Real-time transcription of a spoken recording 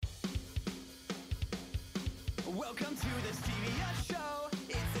Welcome to the Stevia Show.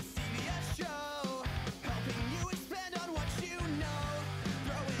 It's the Stevia Show. Helping you expand on what you know.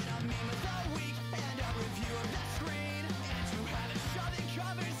 Throw in a meme of the week and a review of the screen. And you have a show that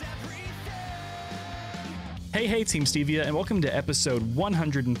covers everything. Hey, Team Stevia, and welcome to episode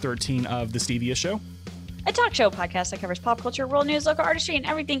 113 of the Stevia Show. A talk show podcast that covers pop culture, world news, local artistry, and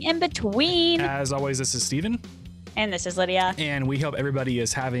everything in between. As always, this is Steven. And this is Lydia. And we hope everybody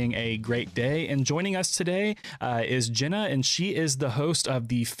is having a great day. And joining us today is Jenna, and she is the host of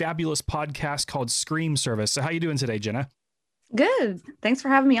the fabulous podcast called Scream Service. So how you doing today, Jenna? Good. Thanks for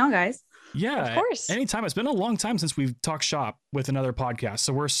having me on, guys. Yeah, of course. Anytime. It's been a long time since we've talked shop with another podcast.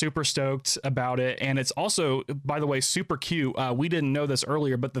 So we're super stoked about it. And it's also, by the way, super cute. We didn't know this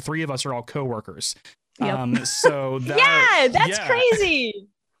earlier, but the three of us are all coworkers. Yep. So that, that's crazy.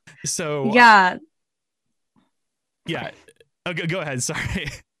 So yeah. Okay, go ahead. Sorry.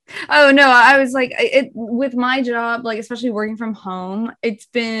 Oh no, I was like, with my job, like especially working from home, it's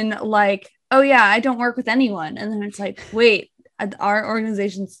been like, oh yeah, I don't work with anyone, and then it's like, wait, our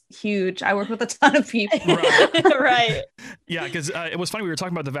organization's huge. I work with a ton of people. Right. Yeah, because it was funny. We were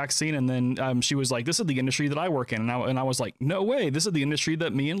talking about the vaccine, and then she was like, "This is the industry that I work in," and I was like, "No way, this is the industry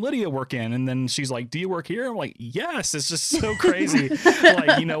that me and Lydia work in." And then she's like, "Do you work here?" I'm like, "Yes." It's just so crazy.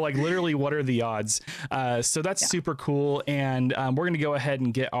 like literally, what are the odds? So that's super cool, and we're gonna go ahead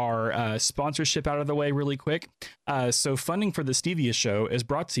and get our sponsorship out of the way really quick. So funding for the Stevia Show is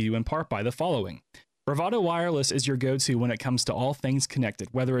brought to you in part by the following. Bravado Wireless is your go-to when it comes to all things connected,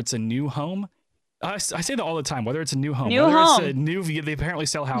 whether it's a new home. I say that all the time, whether it's a new home, it's a new, they apparently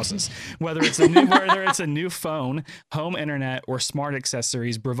sell houses, whether it's a new phone, home internet, or smart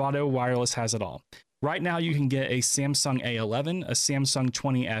accessories, Bravado Wireless has it all. Right now, you can get a Samsung A11, a Samsung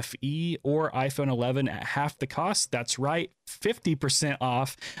 20 FE, or iPhone 11 at half the cost. That's right, 50%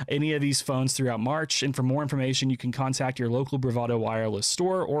 off any of these phones throughout March. And for more information, you can contact your local Bravado Wireless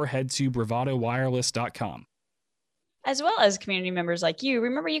store or head to bravadowireless.com. As well as community members like you.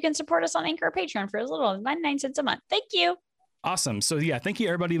 Remember, you can support us on Anchor or Patreon for as little as 99 cents a month. Thank you. Awesome. So yeah, thank you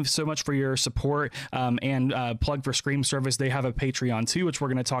everybody so much for your support, and plug for Scream Service. They have a Patreon too, which we're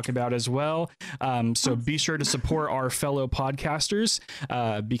going to talk about as well. So be sure to support our fellow podcasters,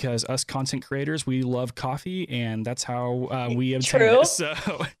 because us content creators, we love coffee, and that's how we obtain it. So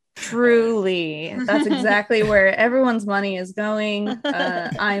truly, that's exactly where everyone's money is going.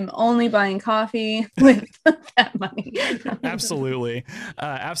 I'm only buying coffee with that money. Absolutely.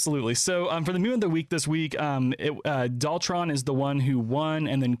 So for the meme of the week this week, Daltron is the one who won,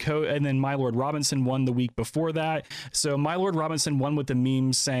 and then My Lord Robinson won the week before that. So My Lord Robinson won with the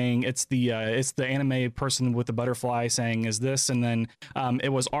meme saying it's the anime person with the butterfly saying is this, and then it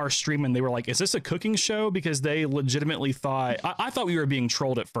was our stream, and they were like, is this a cooking show? Because they legitimately thought, I thought we were being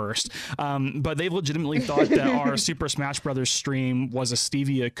trolled at first, but they legitimately thought that our Super Smash Brothers stream was a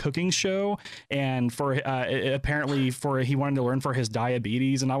Stevia cooking show, and for apparently he wanted to learn for his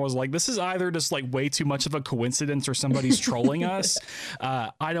diabetes, and I was like, this is either just like way too much of a coincidence or somebody's trolling us.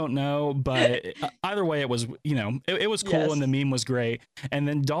 I don't know, but either way, it was, it was cool. Yes. And the meme was great. And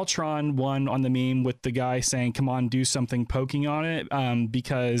then Daltron won on the meme with the guy saying, come on, do something, poking on it,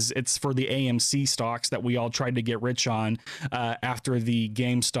 because it's for the AMC stocks that we all tried to get rich on after the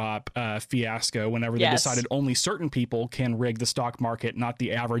GameStop fiasco, whenever they decided only certain people can rig the stock market, not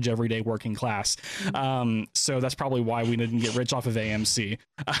the average everyday working class. So that's probably why we didn't get rich off of AMC.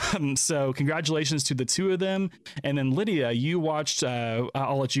 So congratulations to the two of them. And then Lydia, you watched,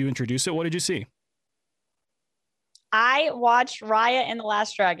 I'll let you introduce it. What did you see? I watched Raya and the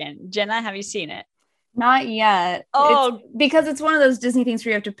Last Dragon. Jenna, have you seen it? Not yet. Oh, because it's one of those Disney things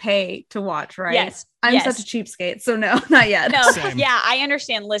where you have to pay to watch, right? Yes. I'm such a cheapskate, so no, not yet. No, yeah, I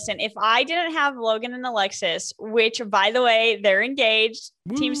understand. Listen, if I didn't have Logan and Alexis, which by the way, they're engaged,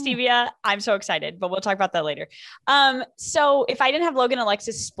 Woo. Team Stevia, I'm so excited, but we'll talk about that later. So if I didn't have Logan and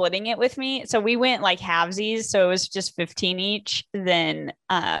Alexis splitting it with me, so we went like halvesies, so it was just 15 each, then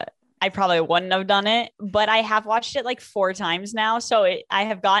I probably wouldn't have done it, but I have watched it like 4 times now, so I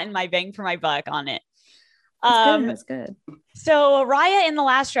have gotten my bang for my buck on it. That's good. So Raya and the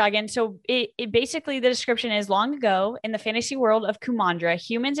Last Dragon. So it basically, the description is, long ago in the fantasy world of Kumandra,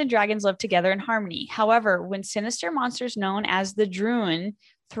 humans and dragons lived together in harmony. However, when sinister monsters known as the Druin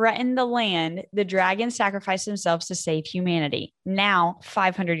threatened the land, the dragons sacrificed themselves to save humanity. Now,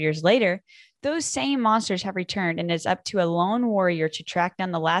 500 years later, those same monsters have returned, and it's up to a lone warrior to track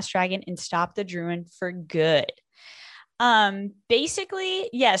down the last dragon and stop the Druin for good. Basically,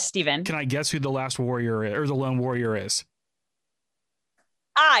 yes, Steven. Can I guess who the last warrior is, or the lone warrior is?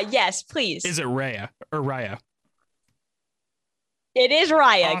 Yes, please. Is it Raya or Raya? It is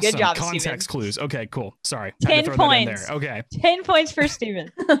Raya. Awesome. Good job, Context Steven. clues. Okay, cool. Sorry. 10 Had to throw that in points. there. Okay. 10 points for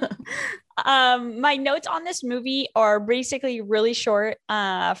Steven. My notes on this movie are basically really short.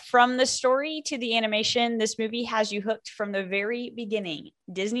 From the story to the animation, this movie has you hooked from the very beginning.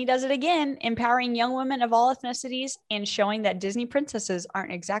 Disney does it again, empowering young women of all ethnicities and showing that Disney princesses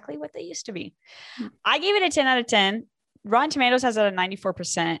aren't exactly what they used to be. I gave it a 10 out of 10. Rotten Tomatoes has it at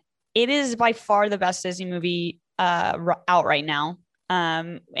 94%. It is by far the best Disney movie out right now.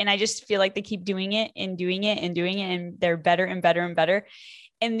 And I just feel like they keep doing it and doing it and doing it, and they're better and better and better.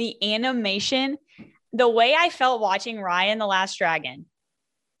 And the animation, the way I felt watching Raya and the Last Dragon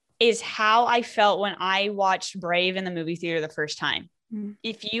is how I felt when I watched Brave in the movie theater the first time.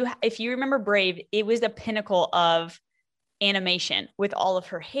 If you remember Brave, it was the pinnacle of animation with all of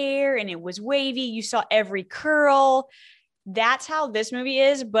her hair, and it was wavy. You saw every curl. That's how this movie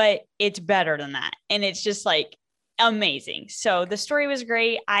is, but it's better than that. And it's just like amazing. So the story was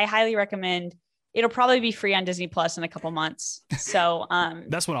great. I highly recommend. It'll probably be free on Disney Plus in a couple months. So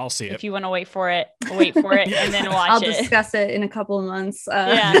that's when I'll see it. If you want to wait for it and then watch I'll it. I'll discuss it in a couple of months.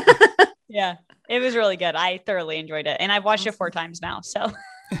 Yeah. It was really good. I thoroughly enjoyed it. And I've watched it 4 times now. So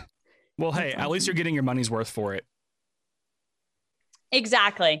well, hey, at least you're getting your money's worth for it.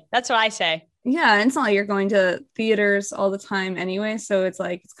 Exactly. That's what I say. Yeah, and it's not like you're going to theaters all the time anyway, so it's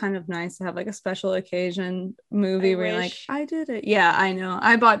like it's kind of nice to have like a special occasion movie where you're like, I did it. Yeah, I know.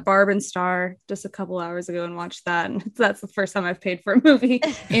 I bought Barb and Star just a couple hours ago and watched that, and that's the first time I've paid for a movie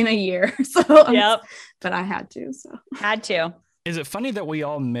in a year. So but I had to. Is it funny that we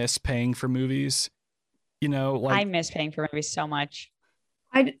all miss paying for movies? You know, like I miss paying for movies so much.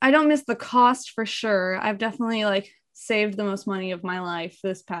 I don't miss the cost for sure. I've definitely like saved the most money of my life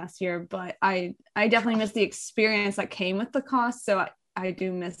this past year, but I definitely miss the experience that came with the cost. So I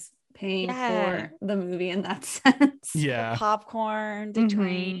do miss paying for the movie in that sense. Yeah. The popcorn, the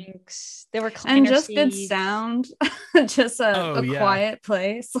drinks, there were and just seats. Good sound, just a quiet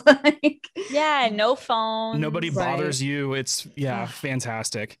place. Like no phone. Nobody bothers you. It's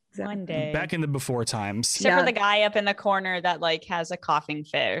fantastic. One day. Back in the before times. Except for the guy up in the corner that like has a coughing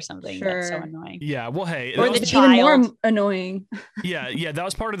fit or something. That's so annoying. Yeah. Well, hey. Or the child. Even more annoying. Yeah. That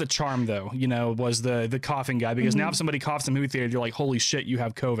was part of the charm though, you know, was the coughing guy, because now if somebody coughs in the movie theater, you're like, holy shit, you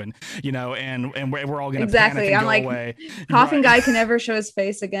have COVID, you know, and we're all going to panic and I'm go like, away. Coughing guy can never show his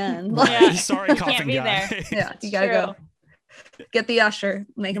face again. Right. Sorry, coughing guy. There. Yeah. You got to go. Get the usher,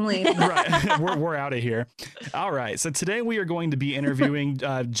 make him leave. Right. We're out of here. All right. So today we are going to be interviewing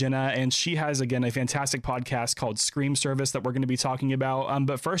Jenna, and she has, again, a fantastic podcast called Scream Service that we're going to be talking about.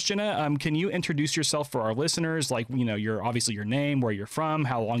 But first, Jenna, can you introduce yourself for our listeners? Like, you know, obviously your name, where you're from,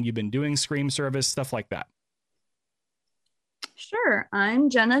 how long you've been doing Scream Service, stuff like that. Sure. I'm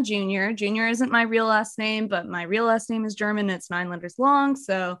Jenna Jr. Jr. isn't my real last name, but my real last name is German. It's 9 letters long.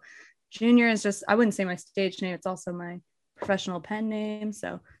 So Jr. is just, I wouldn't say my stage name. It's also my professional pen name,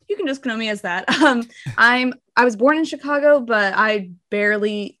 so you can just know me as that. I was born in Chicago, but I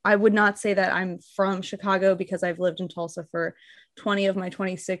would not say that I'm from Chicago because I've lived in Tulsa for 20 of my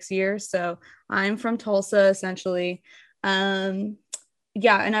 26 years, so I'm from Tulsa essentially. And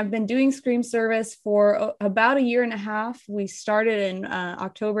I've been doing Scream Service for about a year and a half. We started in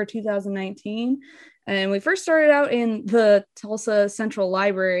October 2019, and we first started out in the Tulsa Central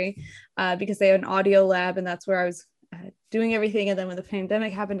Library because they had an audio lab, and that's where I was doing everything. And then when the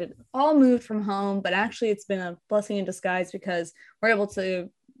pandemic happened, it all moved from home, but actually it's been a blessing in disguise because we're able to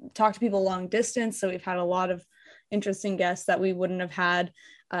talk to people long distance. So we've had a lot of interesting guests that we wouldn't have had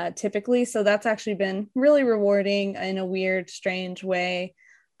typically. So that's actually been really rewarding in a weird, strange way.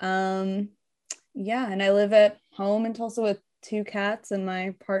 And I live at home in Tulsa with 2 cats and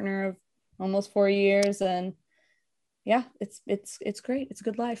my partner of almost 4 years. And yeah, it's great. It's a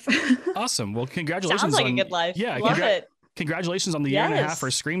good life. Awesome. Well, congratulations. Sounds like a good life. Yeah. Love it. Congratulations on the year and a half for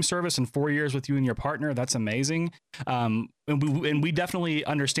Scream Service and 4 years with you and your partner. That's amazing. And we definitely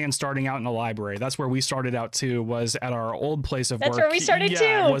understand starting out in a library. That's where we started out too, was at our old place of work. That's where we started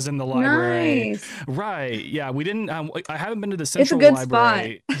too. Was in the library. Nice. Right. Yeah. We didn't, I haven't been to the Central It's a good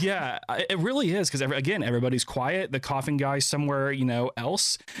Library. spot. Yeah, it really is. Cause again, everybody's quiet. The coughing guy's somewhere, you know,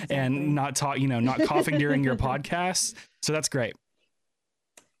 else and not coughing during your podcast. So that's great.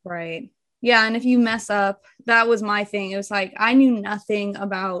 Right. Yeah. And if you mess up, that was my thing. It was like, I knew nothing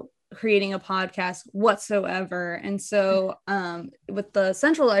about creating a podcast whatsoever. And so with the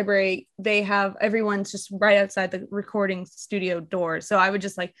Central Library, they have everyone's just right outside the recording studio door. So I would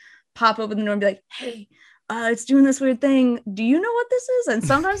just like pop open the door and be like, hey, it's doing this weird thing. Do you know what this is? And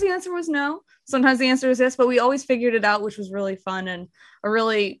sometimes the answer was no. Sometimes the answer was yes, but we always figured it out, which was really fun and a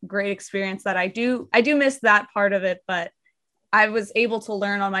really great experience that I do miss that part of it, but I was able to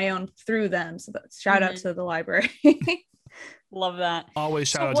learn on my own through them. So shout out to the library. Love that. Always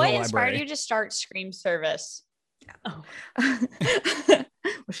shout out to what the inspired library. you to start Scream Service? Oh.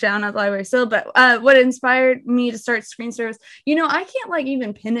 Well, shout out the library still, but what inspired me to start Screen Service, I can't like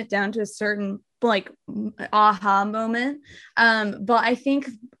even pin it down to a certain like aha moment. But I think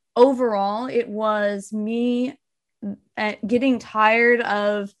overall it was me getting tired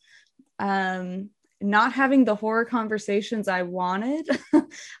of not having the horror conversations I wanted.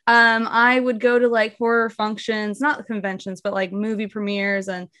 I would go to like horror functions, not conventions, but like movie premieres.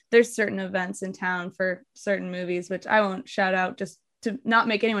 And there's certain events in town for certain movies, which I won't shout out just to not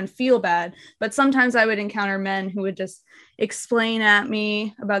make anyone feel bad. But sometimes I would encounter men who would just explain at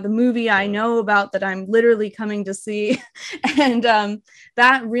me about the movie I know about that I'm literally coming to see. And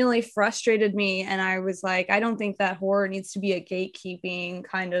that really frustrated me. And I was like, I don't think that horror needs to be a gatekeeping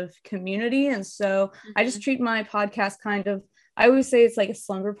kind of community. And so I just treat my podcast kind of, I always say it's like a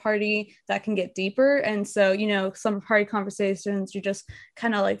slumber party that can get deeper. And so, slumber party conversations, you're just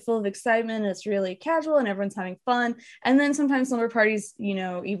kind of like full of excitement. It's really casual and everyone's having fun. And then sometimes slumber parties,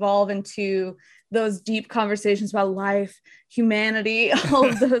 evolve into those deep conversations about life, humanity, all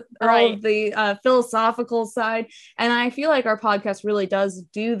of the philosophical side. And I feel like our podcast really does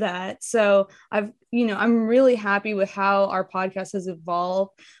do that. So I'm really happy with how our podcast has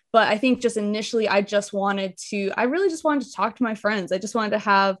evolved. But I think just initially, I really just wanted to talk to my friends. I just wanted to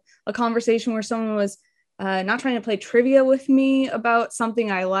have a conversation where someone was not trying to play trivia with me about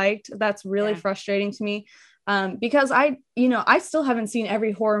something I liked. That's really frustrating to me. Because I still haven't seen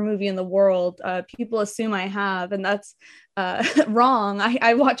every horror movie in the world. People assume I have, and that's wrong.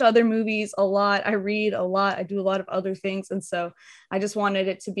 I watch other movies a lot. I read a lot. I do a lot of other things. And so I just wanted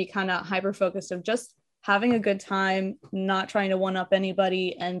it to be kind of hyper-focused of just having a good time, not trying to one-up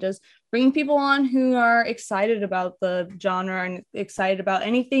anybody, and just bringing people on who are excited about the genre and excited about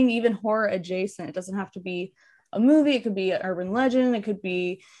anything, even horror adjacent. It doesn't have to be a movie. It could be an urban legend. It could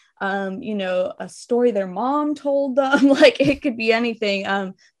be a story their mom told them. Like it could be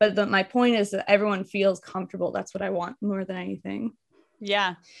anything. But my point is that everyone feels comfortable. That's what I want more than anything.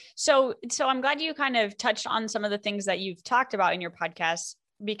 Yeah. So I'm glad you kind of touched on some of the things that you've talked about in your podcast,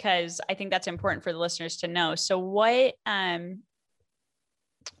 because I think that's important for the listeners to know. So what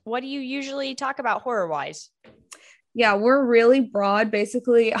do you usually talk about horror wise? Yeah, we're really broad.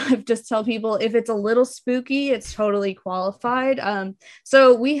 Basically, I just tell people if it's a little spooky, it's totally qualified.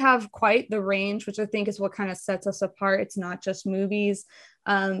 So we have quite the range, which I think is what kind of sets us apart. It's not just movies,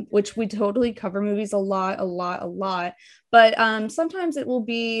 which we totally cover movies a lot. But sometimes it will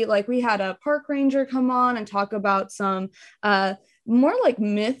be like we had a park ranger come on and talk about some more like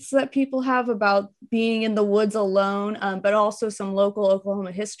myths that people have about being in the woods alone, but also some local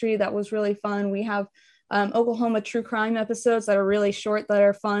Oklahoma history that was really fun. We have Oklahoma true crime episodes that are really short, that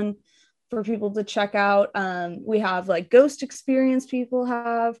are fun for people to check out. We have like ghost experience people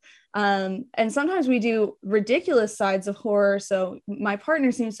have. And sometimes we do ridiculous sides of horror. So my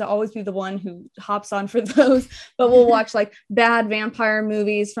partner seems to always be the one who hops on for those, but we'll watch like bad vampire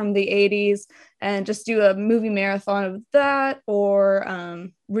movies from the 80s and just do a movie marathon of that,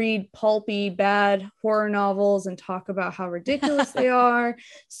 or read pulpy bad horror novels and talk about how ridiculous they are.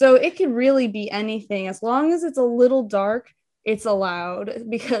 So it could really be anything. As long as it's a little dark, it's allowed,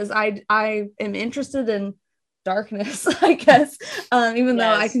 because I am interested in darkness, I guess, even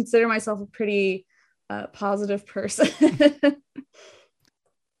though I consider myself a pretty positive person.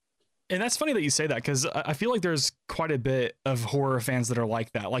 And that's funny that you say that, because I feel like there's quite a bit of horror fans that are like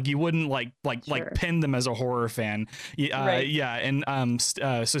that. Like you wouldn't like pin them as a horror fan. Right. Yeah. And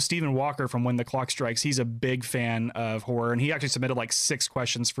so Stephen Walker from When the Clock Strikes, he's a big fan of horror, and he actually submitted like 6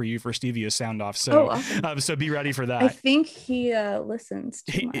 questions for you for Stevia sound off. So awesome. So be ready for that. I think he listens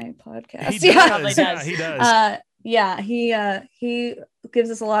to my podcast. He does. Yeah, he does. He gives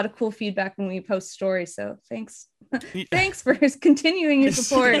us a lot of cool feedback when we post stories. So thanks for continuing your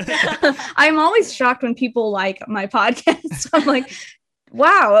support. I'm always shocked when people like my podcast. I'm like,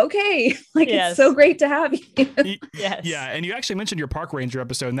 wow, okay. Like, it's so great to have you. Yes. Yeah. And you actually mentioned your park ranger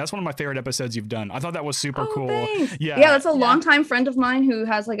episode, and that's one of my favorite episodes you've done. I thought that was super cool. Thanks. Yeah. That's a longtime friend of mine who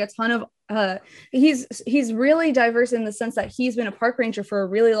has like a ton of he's really diverse in the sense that he's been a park ranger for a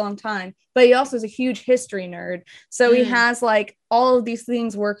really long time, but he also is a huge history nerd. So he has like all of these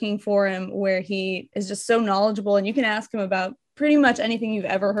things working for him, where he is just so knowledgeable, and you can ask him about pretty much anything you've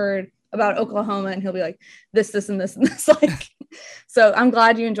ever heard about Oklahoma, and he'll be like this and this and this. Like, so I'm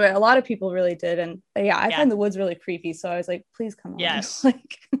glad you enjoy it. A lot of people really did. And I find the woods really creepy. So I was like, please come on. Yes.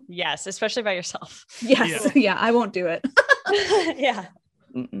 Like, yes. Especially by yourself. Yes. Yeah. I won't do it. Yeah.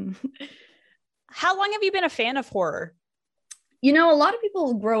 Mm-mm. How long have you been a fan of horror? You know, a lot of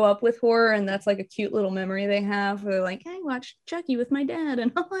people grow up with horror, and that's like a cute little memory they have. Where they're like, "I watched Chucky with my dad,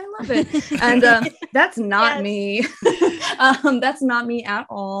 and oh, I love it." And that's not me. That's not me at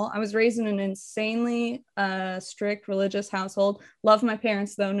all. I was raised in an insanely strict religious household. Love my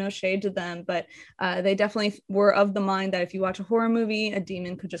parents, though, no shade to them, but they definitely were of the mind that if you watch a horror movie, a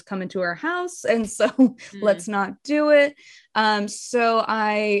demon could just come into our house, and so let's not do it. So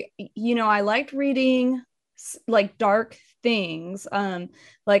I liked reading like dark things.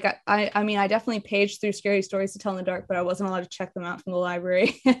 Like I mean, I definitely paged through scary stories to tell in the dark, but I wasn't allowed to check them out from the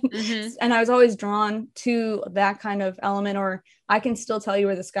library. And I was always drawn to that kind of element. Or I can still tell you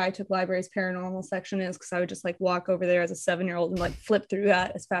where the Sky Took Library's paranormal section is, because I would just like walk over there as a 7-year-old and like flip through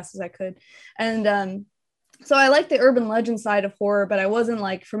that as fast as I could. And so I like the urban legend side of horror, but I wasn't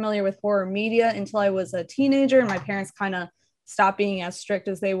like familiar with horror media until I was a teenager, and my parents kind of stopped being as strict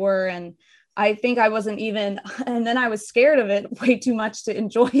as they were. And I think I wasn't even, and then I was scared of it way too much to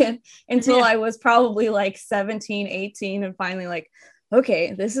enjoy it until I was probably like 17, 18, and finally like,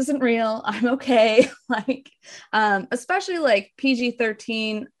 okay, this isn't real. I'm okay. Like, especially like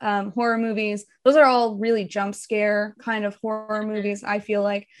PG-13 horror movies. Those are all really jump scare kind of horror movies, I feel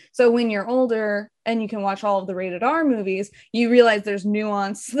like. So when you're older and you can watch all of the rated R movies, you realize there's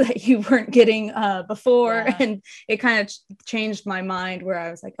nuance that you weren't getting before. Yeah. And it kind of changed my mind, where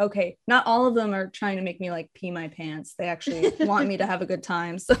I was like, okay, not all of them are trying to make me like pee my pants. They actually want me to have a good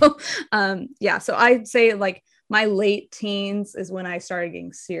time. So so I'd say like my late teens is when I started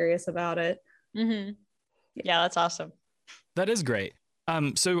getting serious about it. Yeah, that's awesome. That is great.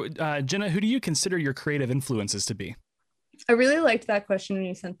 So Jenna, who do you consider your creative influences to be? I really liked that question when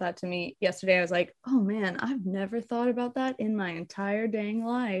you sent that to me yesterday. I was like, oh man, I've never thought about that in my entire dang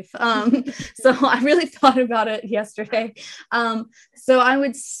life. So I really thought about it yesterday. So I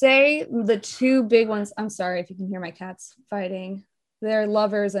would say the two big ones, I'm sorry if you can hear my cats fighting. They're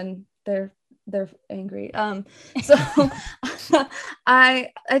lovers and they're angry. So I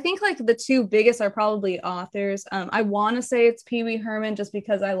think like the two biggest are probably authors. I want to say it's Pee Wee Herman, just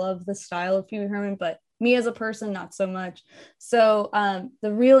because I love the style of Pee Wee Herman, but me as a person, not so much. So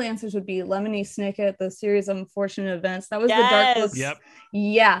the real answers would be Lemony Snicket, the series of unfortunate events. That was the dark books. Yep.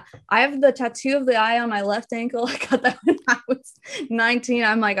 Yeah. I have the tattoo of the eye on my left ankle. I got that when I was 19.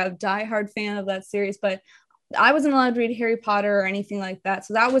 I'm like a diehard fan of that series, but I wasn't allowed to read Harry Potter or anything like that.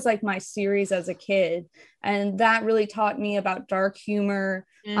 So that was like my series as a kid. And that really taught me about dark humor,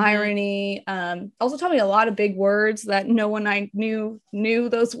 irony. Also taught me a lot of big words that no one I knew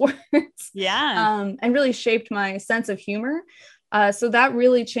those words. Yeah. And really shaped my sense of humor. So that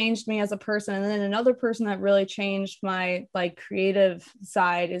really changed me as a person. And then another person that really changed my like creative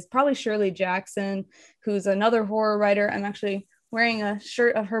side is probably Shirley Jackson, who's another horror writer. I'm actually wearing a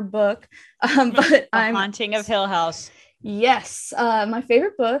shirt of her book, but I'm Haunting of Hill House. Yes, my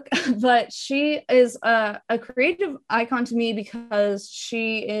favorite book. But she is a creative icon to me because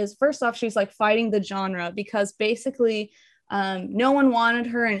she is, first off, she's like fighting the genre, because basically no one wanted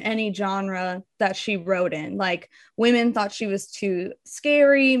her in any genre that she wrote in. Like, women thought she was too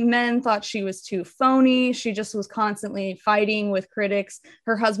scary, men thought she was too phony. She just was constantly fighting with critics.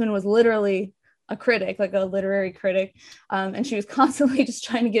 Her husband was literally a critic, like a literary critic. And she was constantly just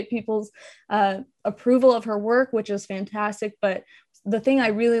trying to get people's approval of her work, which is fantastic. But the thing I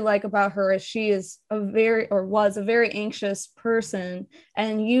really like about her is she is was a very anxious person,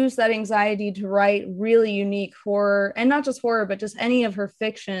 and used that anxiety to write really unique horror, and not just horror, but just any of her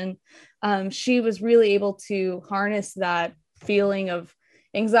fiction. She was really able to harness that feeling of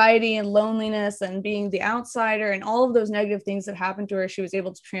anxiety and loneliness and being the outsider and all of those negative things that happened to her. She was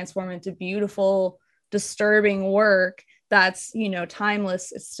able to transform into beautiful, disturbing work that's,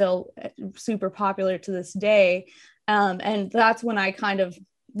 timeless. It's still super popular to this day. And that's when I kind of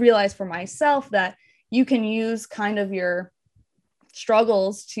realized for myself that you can use kind of your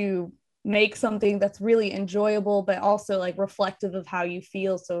struggles to make something that's really enjoyable, but also like reflective of how you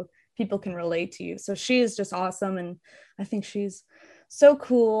feel, so people can relate to you. So she is just awesome. And I think she's so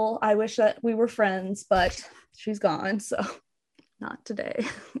cool. I wish that we were friends, but she's gone. So not today.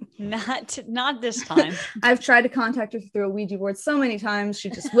 Not this time. I've tried to contact her through a Ouija board so many times. She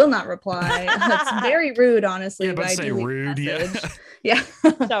just will not reply. That's very rude, honestly. Yeah, but say rude. Yeah.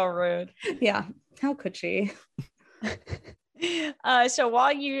 So rude. Yeah. How could she? So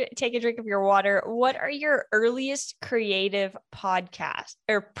while you take a drink of your water, what are your earliest creative podcasts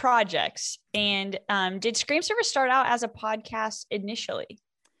or projects? And did Scream Service start out as a podcast initially?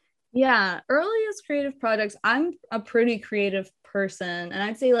 Yeah, earliest creative projects. I'm a pretty creative person, and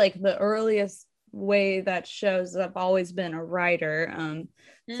I'd say like the earliest way that shows I've always been a writer.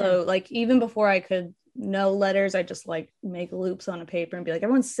 So like even before I could no letters. I just like make loops on a paper and be like,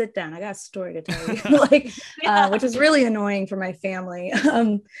 everyone sit down. I got a story to tell you, like, which is really annoying for my family.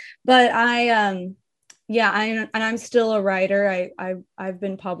 But I'm still a writer. I've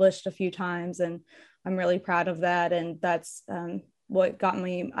been published a few times, and I'm really proud of that. And that's what got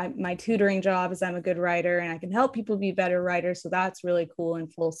me my tutoring job is I'm a good writer and I can help people be better writers. So that's really cool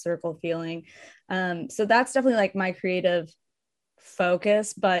and full circle feeling. So that's definitely like my creative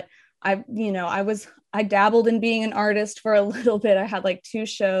focus. But I dabbled in being an artist for a little bit. I had like 2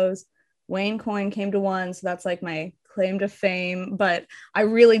 shows. Wayne Coyne came to one. So that's like my claim to fame, but I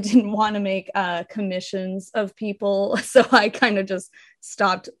really didn't want to make commissions of people. So I kind of just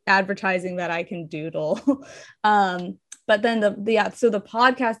stopped advertising that I can doodle. But then so the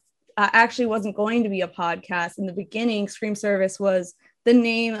podcast actually wasn't going to be a podcast. In the beginning, Scream Service was the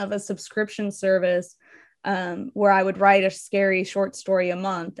name of a subscription service where I would write a scary short story a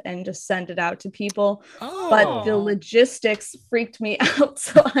month and just send it out to people. But the logistics freaked me out.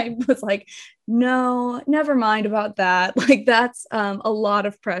 So I was like, no, never mind about that. Like that's a lot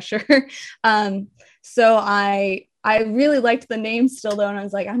of pressure. So I really liked the name still though. And I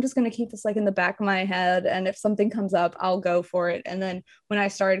was like, I'm just going to keep this like in the back of my head. And if something comes up, I'll go for it. And then when I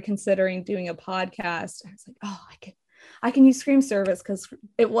started considering doing a podcast, I was like, oh, I can use Scream Service because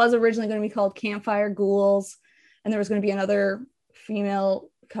it was originally going to be called Campfire Ghouls. And there was going to be another female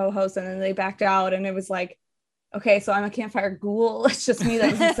co-host, and then they backed out. And it was like, okay, so I'm a campfire ghoul. It's just me.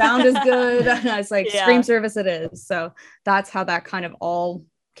 That doesn't sound as good. And I was like, Scream Service it is. So that's how that kind of all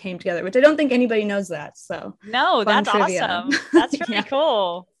came together, which I don't think anybody knows that. So no, that's trivia. Awesome. That's really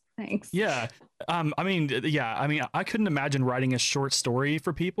cool. Thanks. Yeah. I couldn't imagine writing a short story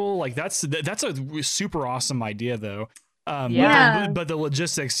for people. Like that's a super awesome idea though. But the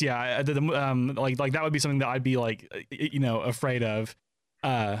logistics, like that would be something that I'd be like, afraid of.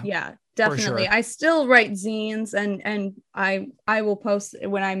 Definitely. Sure. I still write zines and I will post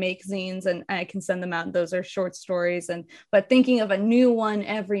when I make zines and I can send them out. And those are short stories. But thinking of a new one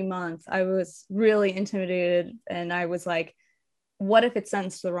every month, I was really intimidated. And I was like, what if it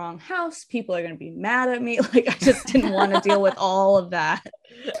sends to the wrong house? People are going to be mad at me. Like, I just didn't want to deal with all of that.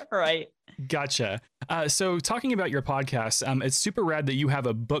 Right. Gotcha. So talking about your podcast, it's super rad that you have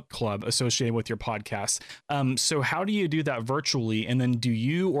a book club associated with your podcast. So how do you do that virtually? And then do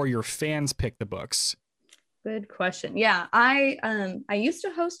you or your fans pick the books? Good question. Yeah, I used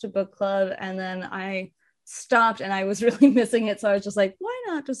to host a book club and then I stopped and I was really missing it. So I was just like, why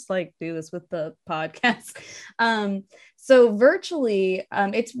not just like do this with the podcast? So virtually,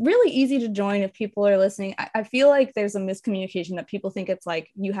 it's really easy to join if people are listening. I feel like there's a miscommunication that people think it's like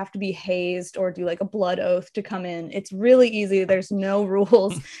you have to be hazed or do like a blood oath to come in. It's really easy. There's no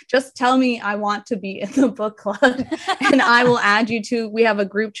rules. Just tell me I want to be in the book club and I will add you to, we have a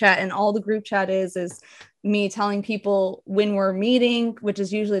group chat and all the group chat is me telling people when we're meeting, which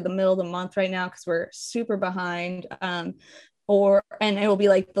is usually the middle of the month right now because we're super behind. And it will be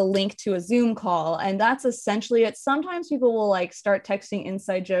like the link to a Zoom call. And that's essentially it. Sometimes people will like start texting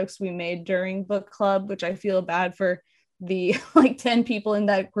inside jokes we made during book club, which I feel bad for the like 10 people in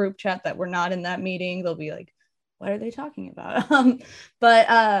that group chat that were not in that meeting. They'll be like, what are they talking about?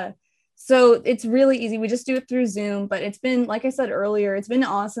 So it's really easy. We just do it through Zoom, but it's been, like I said earlier, it's been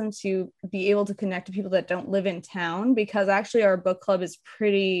awesome to be able to connect to people that don't live in town because actually our book club is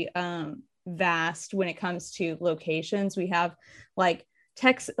pretty, vast when it comes to locations. We have like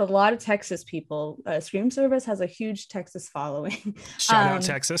a lot of Texas people. Scream Service has a huge Texas following. Shout out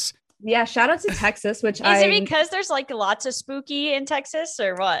Texas. Yeah, shout out to Texas, which is it because there's like lots of spooky in Texas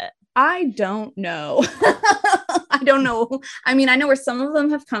or what? I don't know. I don't know. I mean, I know where some of them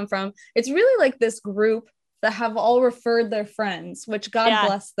have come from. It's really like this group that have all referred their friends, which God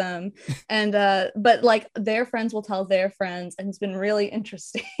bless them. And, but like their friends will tell their friends and it's been really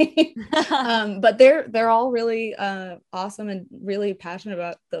interesting. But they're all really awesome and really passionate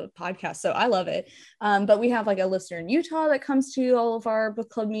about the podcast. So I love it. But we have like a listener in Utah that comes to all of our book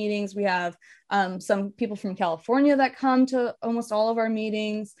club meetings. We have some people from California that come to almost all of our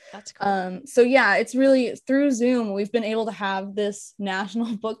meetings. That's cool. So yeah, it's really through Zoom, we've been able to have this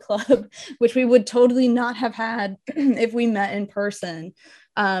national book club, which we would totally not have had if we met in person.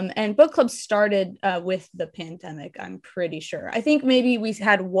 And book clubs started with the pandemic, I'm pretty sure. I think maybe we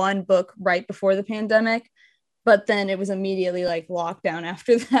had one book right before the pandemic, but then it was immediately like lockdown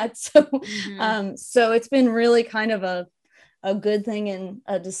after that. So, so it's been really kind of a good thing in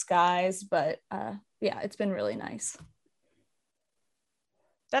a disguise, but yeah, it's been really nice.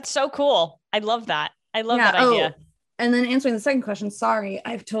 That's so cool. I love that. I love that idea. And then answering the second question, sorry,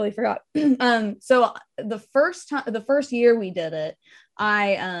 I've totally forgot. So the first year we did it,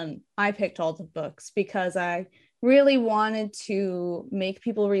 I picked all the books because I really wanted to make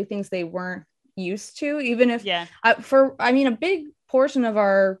people read things they weren't used to, even if a big portion of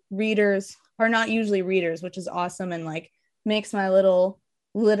our readers are not usually readers, which is awesome and like makes my little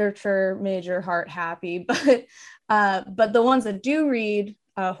literature major heart happy. But the ones that do read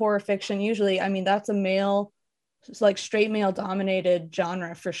horror fiction, usually, I mean, that's a male, like straight male dominated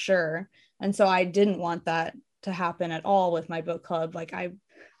genre for sure. And so I didn't want that to happen at all with my book club. Like I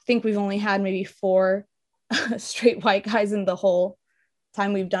think we've only had maybe 4 straight white guys in the whole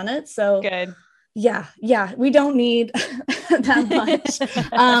time we've done it. So good. Yeah, we don't need that much.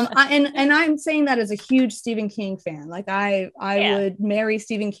 And I'm saying that as a huge Stephen King fan. Like I would marry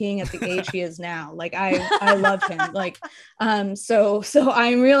Stephen King at the age he is now. Like I love him. Like so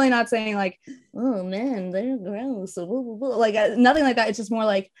I'm really not saying like, oh man, they're gross, like nothing like that. It's just more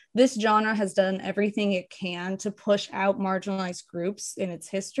like this genre has done everything it can to push out marginalized groups in its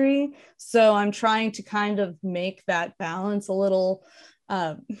history. So I'm trying to kind of make that balance a little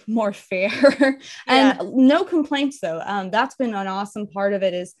more fair. And no complaints though. That's been an awesome part of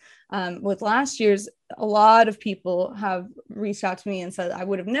it is with last year's, a lot of people have reached out to me and said I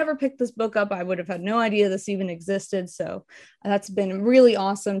would have never picked this book up, I would have had no idea this even existed. So that's been really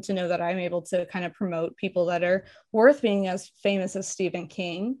awesome to know that I'm able to kind of promote people that are worth being as famous as Stephen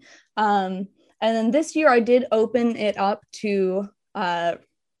King. And then this year I did open it up to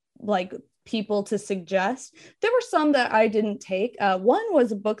like people to suggest. There were some that I didn't take. One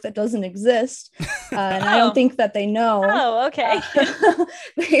was a book that doesn't exist, and I don't think that they know. Oh, okay.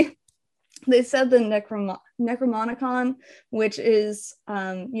 They said the Necromonicon, which is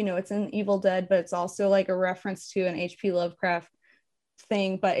it's an Evil Dead, but it's also like a reference to an H.P. Lovecraft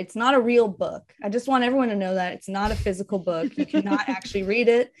thing, but it's not a real book. I just want everyone to know that it's not a physical book. You cannot actually read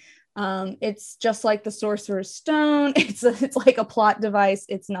it. It's just like the Sorcerer's Stone. It's like a plot device.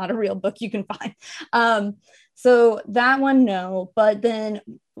 It's not a real book you can find. So that one, no. But then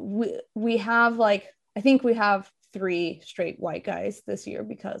we have I think we have 3 straight white guys this year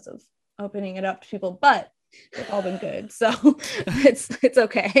because of opening it up to people, but they've all been good. So it's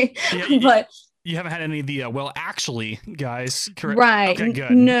okay. Yeah, but you haven't had any of the well actually guys, correct? Right. Okay,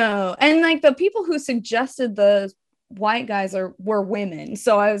 good. No. And like the people who suggested the white guys were women,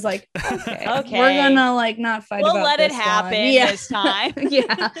 so I was like, okay. We're gonna like not fight we'll about let this it happen this time.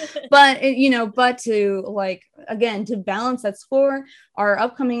 But to like again to balance that score, our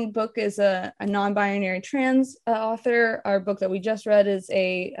upcoming book is a non-binary trans author. Our book that we just read is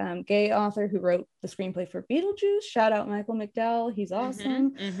a gay author who wrote the screenplay for Beetlejuice. Shout out Michael McDowell, he's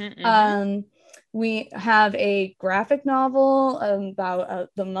awesome. We have a graphic novel about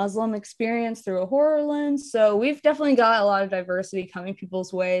the Muslim experience through a horror lens. So we've definitely got a lot of diversity coming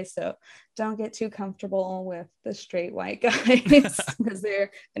people's way. So don't get too comfortable with the straight white guys because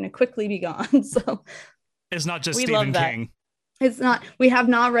they're going to quickly be gone. So it's not just Stephen King. It's not. We have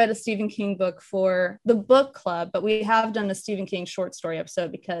not read a Stephen King book for the book club, but we have done a Stephen King short story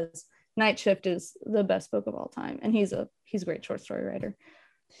episode because Night Shift is the best book of all time. And he's a great short story writer.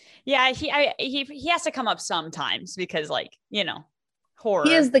 Yeah, he has to come up sometimes because horror.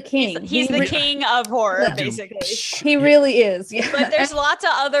 He is the king. He's the king of horror, basically. He really is. Yeah. But there's lots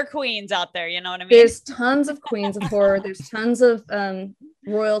of other queens out there, you know what I mean? There's tons of queens of horror. There's tons of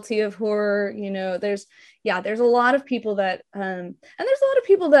royalty of horror. There's a lot of people that and there's a lot of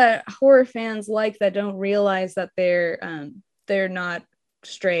people that horror fans like that don't realize that they're not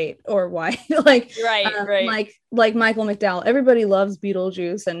straight or white. Like Michael McDowell. Everybody loves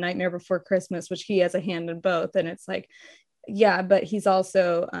Beetlejuice and Nightmare Before Christmas, which he has a hand in both. And it's like, yeah, but he's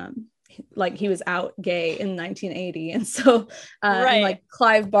also he was out gay in 1980. And so and like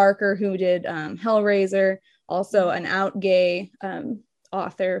Clive Barker, who did Hellraiser, also an out gay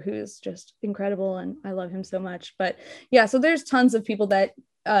author who's just incredible, and I love him so much. But yeah, so there's tons of people that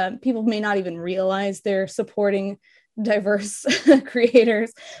people may not even realize they're supporting diverse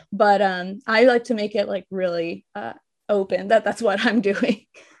creators, but I like to make it like really open. That's what I'm doing.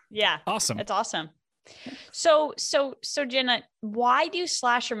 Yeah, awesome. It's awesome. So Jenna, why do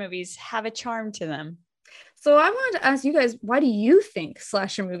slasher movies have a charm to them? So I wanted to ask you guys, why do you think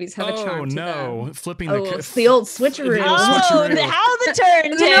slasher movies have a charm to them? Flipping it's the old switcheroo. How the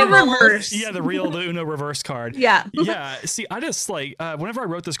turntable reverse. Yeah, the Uno reverse card. Yeah. Yeah. See, I just whenever I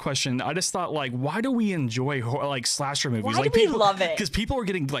wrote this question, I just thought why do we enjoy slasher movies? Why do we love it? Because people are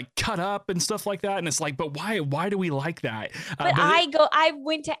getting cut up and stuff like that, and it's but why do we like that? But I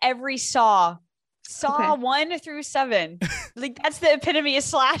went to every Saw Saw 1 through 7. Like that's the epitome of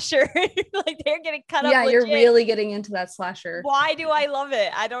slasher. Like they're getting cut up. Yeah, you're legit. really getting into that slasher. Why do I love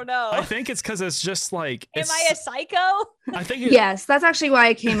it? I don't know. I think it's because it's just like. Am I a psycho? I think. Yes, that's actually why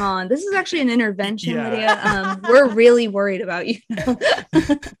I came on. This is actually an intervention, Yeah. Lydia. We're really worried about you.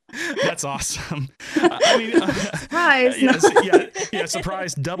 That's awesome. I mean, Surprise. yeah,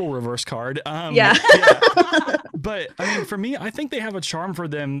 surprise, double reverse card. Yeah. But I mean, for me, I think they have a charm to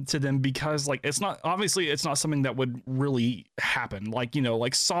them because like it's not something that would really happen. Like, you know,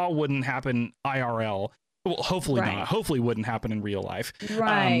 like Saw wouldn't happen IRL. Well, hopefully Right. not. Hopefully wouldn't happen in real life.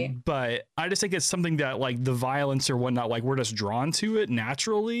 Right. But I just think it's something that like the violence or whatnot, like we're just drawn to it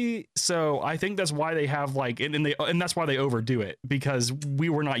naturally. So I think that's why they have like, and that's why they overdo it, because we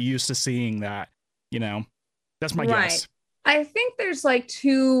were not used to seeing that, you know. That's my guess. I think there's like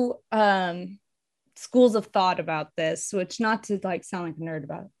two schools of thought about this, which, not to like sound like a nerd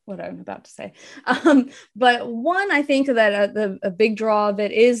about what I'm about to say, but one, I think that a big draw of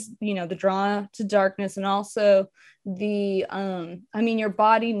it is, you know, the draw to darkness, and also the I mean, your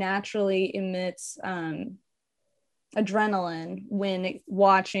body naturally emits adrenaline when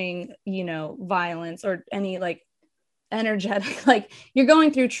watching, you know, violence or any like energetic, like you're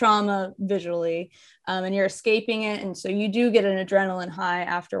going through trauma visually, and you're escaping it, and so you do get an adrenaline high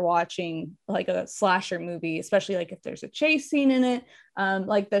after watching like a slasher movie, especially like if there's a chase scene in it.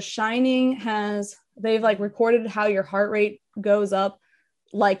 Like The Shining they've like recorded how your heart rate goes up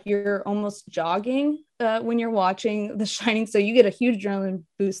like you're almost jogging when you're watching The Shining, so you get a huge adrenaline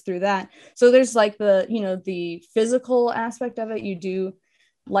boost through that. So there's like the, you know, the physical aspect of it. You do,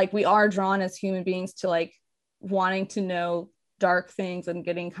 like, we are drawn as human beings to like wanting to know dark things and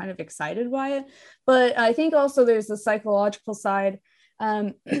getting kind of excited by it. But I think also there's the psychological side.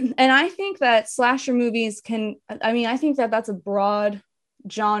 And I think that slasher movies I think that that's a broad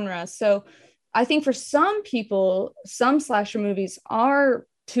genre. So I think for some people, some slasher movies are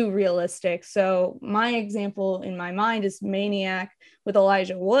too realistic. So my example in my mind is Maniac with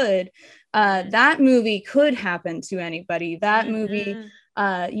Elijah Wood. That movie could happen to anybody. That movie,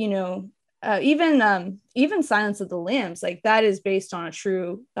 you know, even Silence of the Lambs, like that is based on a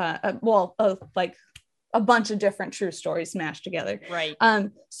true, like a bunch of different true stories smashed together. Right.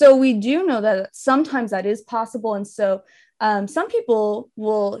 So we do know that sometimes that is possible. And so some people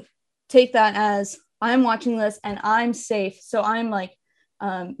will take that as, I'm watching this and I'm safe. So I'm like,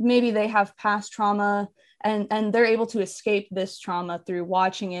 maybe they have past trauma and they're able to escape this trauma through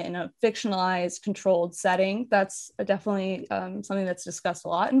watching it in a fictionalized, controlled setting. That's definitely something that's discussed a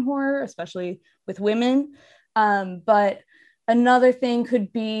lot in horror, especially with women. But another thing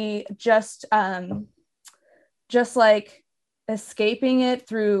could be just like escaping it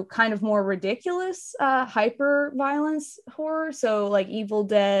through kind of more ridiculous hyper violence horror. So like Evil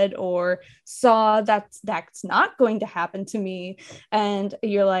Dead or Saw, that's not going to happen to me. And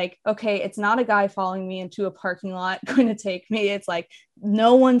you're like, okay, it's not a guy following me into a parking lot going to take me. It's like,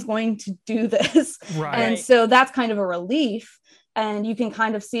 no one's going to do this. Right. And so that's kind of a relief. And you can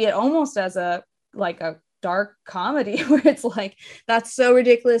kind of see it almost as a dark comedy where it's like, that's so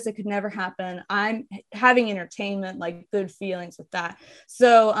ridiculous, it could never happen. I'm having entertainment, like good feelings with that.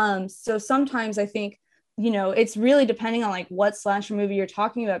 So sometimes I think, you know, it's really depending on like what slasher movie you're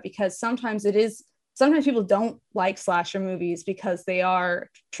talking about, because sometimes people don't like slasher movies because they are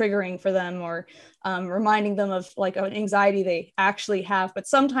triggering for them or reminding them of like an anxiety they actually have. But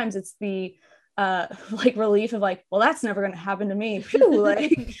sometimes it's the like relief of like, well, that's never going to happen to me. Phew,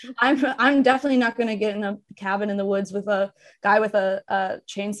 like I'm definitely not going to get in a cabin in the woods with a guy with a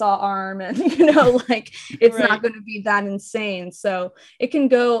chainsaw arm, and you know, like it's Right. not going to be that insane. So it can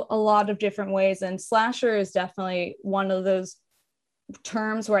go a lot of different ways, and slasher is definitely one of those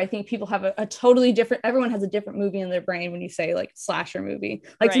terms where I think people have a totally different, everyone has a different movie in their brain when you say like slasher movie.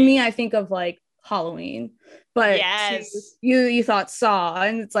 Like to Right. me, I think of like Halloween, but Yes. you thought Saw,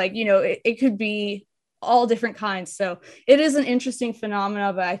 and it's like, you know, it could be all different kinds. So it is an interesting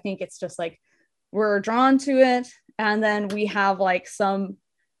phenomena, but I think it's just like we're drawn to it, and then we have like some,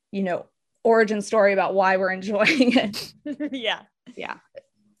 you know, origin story about why we're enjoying it. Yeah.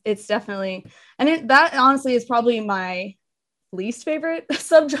 It's definitely, and that honestly is probably my least favorite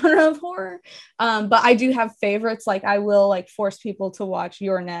subgenre of horror, but I do have favorites. Like I will like force people to watch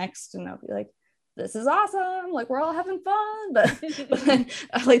You're Next, and they'll be like, this is awesome, like we're all having fun. But then,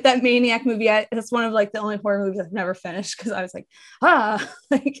 like that Maniac movie, that's one of like the only horror movies I've never finished, because I was like,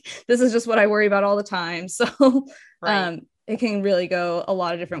 like this is just what I worry about all the time. So Right. it can really go a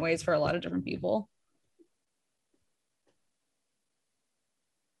lot of different ways for a lot of different people.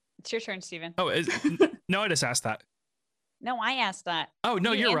 It's your turn, Steven. Oh, no, I just asked that. No, I asked that. Oh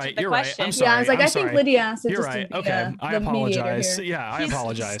no, You you're answered right. the You're right. question. I'm sorry. Yeah, I was like, I'm I think sorry. Lydia asked it You're just right. to be Okay, I the mediator apologize. here. Yeah, I He's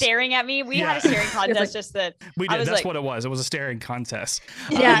apologize. staring at me. We had Yeah. a staring contest. like- Just that We I did. was That's like, what it was. It was a staring contest.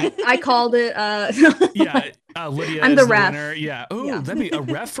 Yeah, I called it. Yeah. Lydia I'm is the the ref. winner. Yeah. Oh, Yeah. that'd be a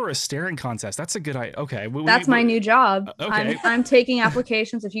ref for a staring contest. That's a good idea. Okay. That's my new job. Okay. I'm taking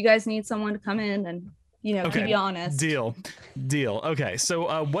applications. If you guys need someone to come in and keep Okay. you honest. Deal. Okay.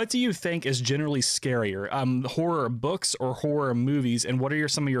 So, what do you think is generally scarier, horror books or horror movies, and what are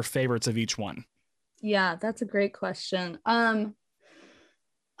some of your favorites of each one? Yeah, that's a great question. Oh,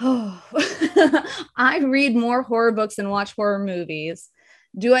 I read more horror books and watch horror movies.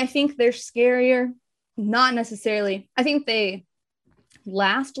 Do I think they're scarier? Not necessarily. I think they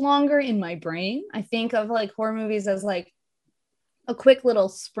last longer in my brain. I think of like horror movies as like a quick little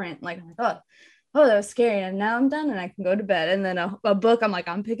sprint. Like, oh, that was scary, and now I'm done, and I can go to bed. And then a book, I'm like,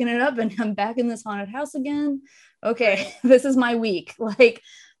 I'm picking it up, and I'm back in this haunted house again. Okay, this is my week. Like,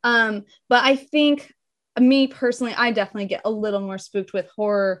 but I think me personally, I definitely get a little more spooked with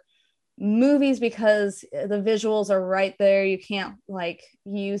horror movies because the visuals are right there. You can't like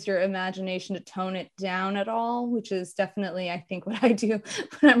use your imagination to tone it down at all, which is definitely, I think, what I do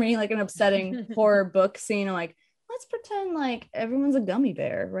when I'm reading like an upsetting horror book scene. I'm like, let's pretend like everyone's a gummy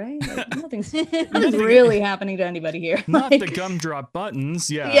bear, right? Like, nothing's really happening to anybody here. Not like, the gumdrop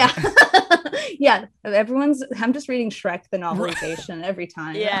buttons. Yeah. Yeah. Yeah. I'm just reading Shrek, the novelization every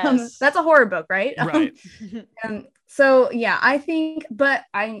time. Yes. That's a horror book, right? Right. So yeah, I think, but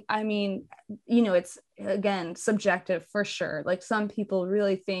I mean, it's again, subjective for sure. Like some people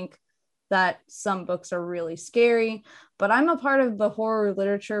really think that some books are really scary, but I'm a part of the horror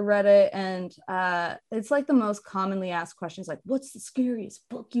literature Reddit, and it's like the most commonly asked questions, like, what's the scariest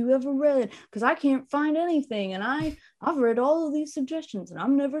book you ever read? Because I can't find anything, and I've read all of these suggestions and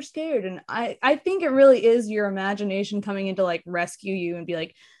I'm never scared. And I think it really is your imagination coming in to like rescue you and be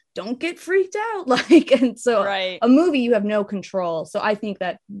like, don't get freaked out. Like, and so right. a movie, you have no control. So I think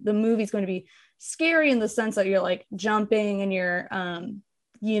that the movie's going to be scary in the sense that you're like jumping and you're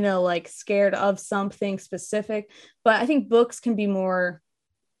like scared of something specific. But I think books can be more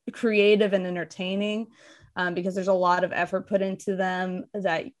creative and entertaining because there's a lot of effort put into them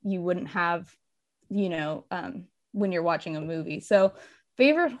that you wouldn't have, when you're watching a movie. So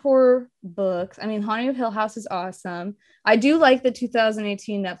favorite horror books, I mean, Haunting of Hill House is awesome. I do like the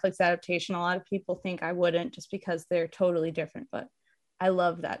 2018 Netflix adaptation. A lot of people think I wouldn't just because they're totally different, but I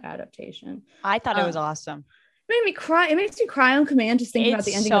love that adaptation. I thought it was awesome. Made me cry. It makes me cry on command just thinking about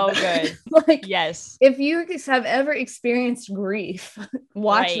the ending. So of that. good. Like, yes, if you have ever experienced grief,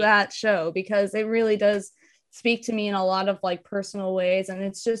 watch that show because it really does speak to me in a lot of like personal ways, and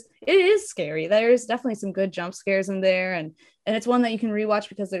it is scary. There's definitely some good jump scares in there, and it's one that you can rewatch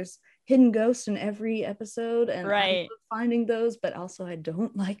because there's hidden ghosts in every episode, and I love finding those, but also I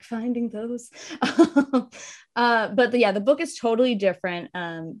don't like finding those. But the book is totally different.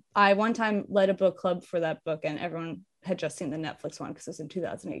 I one time led a book club for that book, and everyone had just seen the Netflix one because it was in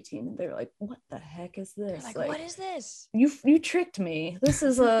 2018, and they were like, what the heck is this? Like, what is this? You tricked me. This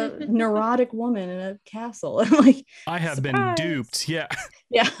is a neurotic woman in a castle. I'm like, I have been duped. Yeah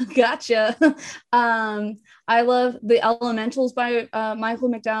Gotcha. I love The Elementals by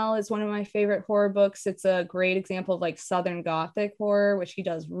Michael McDowell. Is one of my favorite horror books. It's a great example of like Southern Gothic horror, which he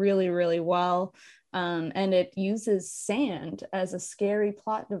does really, really well. And it uses sand as a scary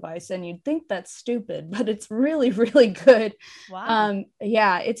plot device, and you'd think that's stupid, but it's really, really good. Wow.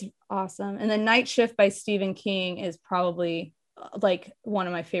 It's awesome. And then Night Shift by Stephen King is probably like one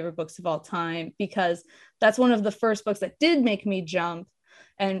of my favorite books of all time, because that's one of the first books that did make me jump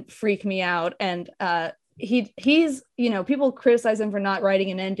and freak me out. And he's people criticize him for not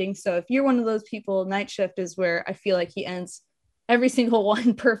writing an ending. So if you're one of those people, Night Shift is where I feel like he ends every single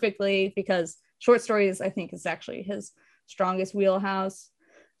one perfectly, because short stories, I think, is actually his strongest wheelhouse.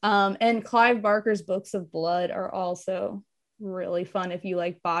 And Clive Barker's books of blood are also really fun if you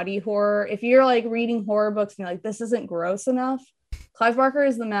like body horror. If you're like reading horror books and you're like, this isn't gross enough, Clive Barker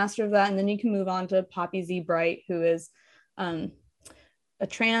is the master of that. And then you can move on to Poppy Z. Bright, who is a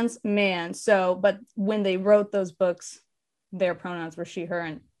trans man. But when they wrote those books, their pronouns were she, her,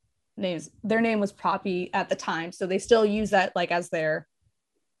 and their name was Poppy at the time. So they still use that like as their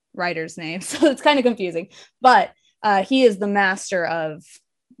writer's name, so it's kind of confusing, but he is the master of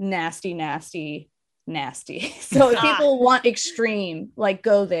nasty so if people want extreme, like,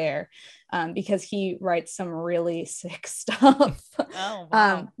 go there, because he writes some really sick stuff. Oh,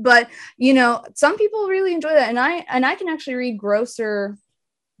 wow. But some people really enjoy that, and I can actually read grosser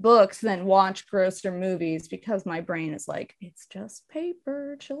books than watch grosser movies because my brain is like, it's just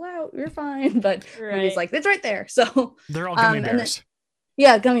paper, chill out, you're fine. But movies like, it's right there. So They're all gummy bears.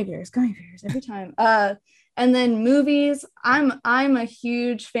 yeah, gummy bears every time. And then movies, I'm a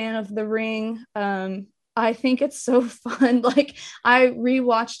huge fan of The Ring. I think it's so fun. Like I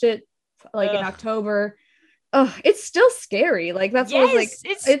rewatched it like in October. Oh, it's still scary. Like that's what like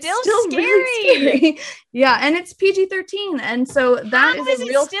it's still scary. Really scary. Yeah, and it's PG-13, and so that is a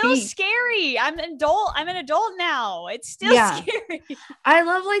real still feat. scary. I'm an adult now. It's still scary. I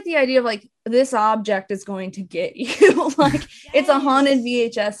love like the idea of like this object is going to get you. Like it's a haunted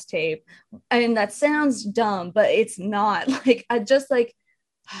VHS tape, and that sounds dumb, but it's not. Like I just like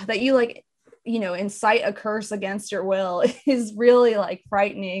that you like, you know, incite a curse against your will is really like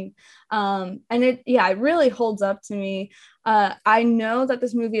frightening. And it really holds up to me. I know that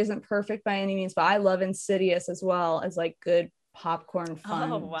this movie isn't perfect by any means, but I love Insidious as well as like good popcorn fun.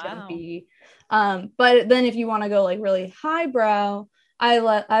 Jumpy. But then if you want to go like really highbrow, I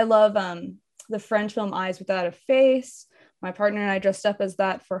love the French film Eyes Without a Face. My partner and I dressed up as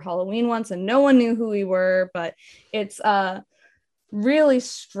that for Halloween once, and no one knew who we were, but it's really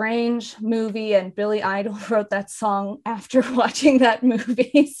strange movie, and Billy Idol wrote that song after watching that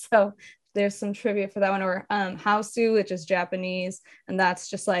movie. So there's some trivia for that one. Or Hausu, which is Japanese, and that's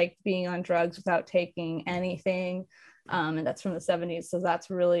just like being on drugs without taking anything. And that's from the 70s, so that's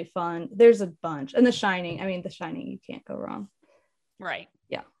really fun. There's a bunch. And The Shining, you can't go wrong. Right.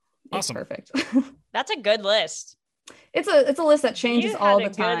 Yeah. Awesome. Perfect. That's a good list. It's a list that changes all the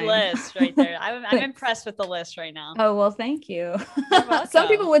time. Good list right there. I'm impressed with the list right now. Oh, well, thank you. Some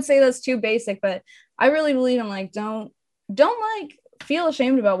people would say that's too basic, but I really believe I'm like, don't like feel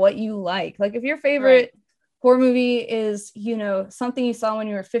ashamed about what you like. Like if your favorite horror movie is, you know, something you saw when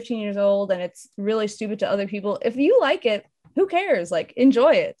you were 15 years old and it's really stupid to other people, if you like it, who cares? Like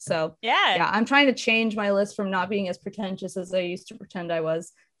enjoy it. So yeah, I'm trying to change my list from not being as pretentious as I used to pretend I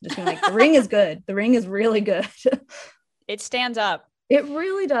was. Just being like, The Ring is good. The Ring is really good. It stands up. It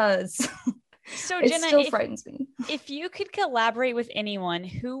really does. So it Jenna, still frightens me. If you could collaborate with anyone,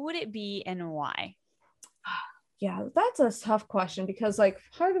 who would it be and why? Yeah, that's a tough question because like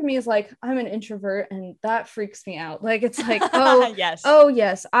part of me is like, I'm an introvert and that freaks me out. Like, it's like,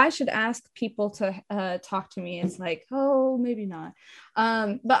 yes, I should ask people to talk to me. It's like, oh, maybe not.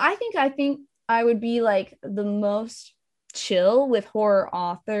 But I think I would be like the most chill with horror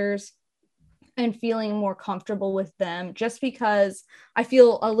authors and feeling more comfortable with them just because I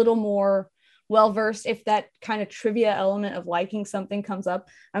feel a little more well-versed. If that kind of trivia element of liking something comes up,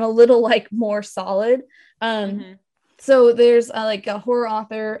 I'm a little like more solid. So there's like a horror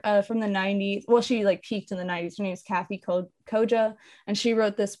author from the 90s. Well, she like peaked in the 90s. Her name is Kathy Koja, and she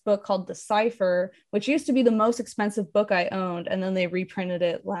wrote this book called Decipher, which used to be the most expensive book I owned, and then they reprinted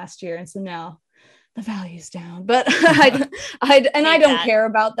it last year, and so now the value's down. But I don't care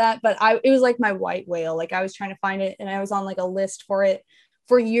about that. But it was like my white whale. Like I was trying to find it, and I was on like a list for it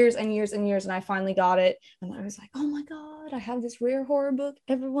for years and years and years, and I finally got it, and I was like, oh my god, I have this rare horror book,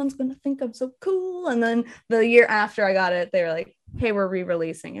 everyone's gonna think I'm so cool. And then the year after I got it, they were like, hey, we're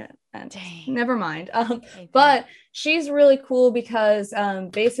re-releasing it, and never mind. But she's really cool because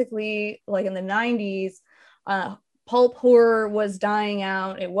basically like in the 90s pulp horror was dying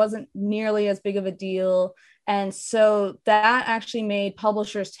out. It wasn't nearly as big of a deal. And so that actually made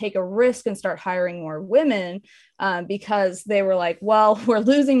publishers take a risk and start hiring more women because they were like, well, we're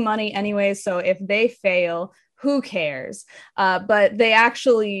losing money anyway, so if they fail, who cares? But they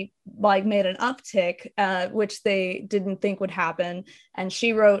actually like made an uptick, which they didn't think would happen. And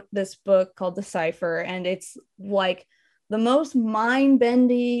she wrote this book called Decipher, and it's like the most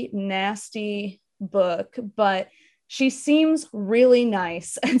mind-bendy, nasty book, but she seems really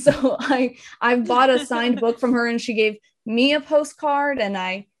nice. And so I bought a signed book from her, and she gave me a postcard, and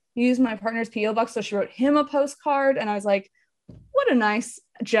I used my partner's PO box. So she wrote him a postcard, and I was like, what a nice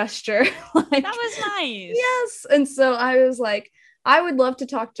gesture. Like, that was nice. Yes. And so I was like, I would love to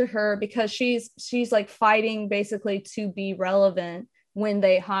talk to her because she's like fighting basically to be relevant when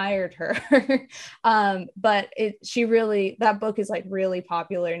they hired her. But that book is like really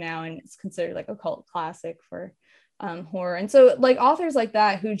popular now, and it's considered like a cult classic for horror. And so like authors like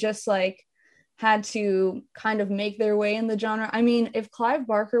that who just like had to kind of make their way in the genre. I mean, if Clive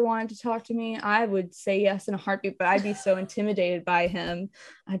Barker wanted to talk to me, I would say yes in a heartbeat, but I'd be so intimidated by him.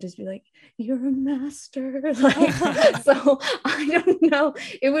 I'd just be like, you're a master. Like, so I don't know.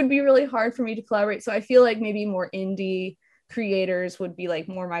 It would be really hard for me to collaborate. So I feel like maybe more indie creators would be like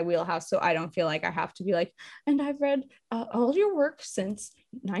more my wheelhouse. So I don't feel like I have to be like, and I've read all your work since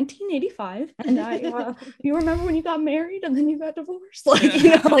 1985, and I you remember when you got married and then you got divorced, like, you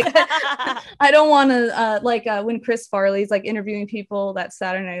know, like I don't want to like when Chris Farley's like interviewing people, that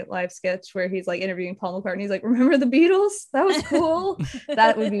Saturday Night Live sketch where he's like interviewing Paul McCartney, he's like, remember the Beatles, that was cool.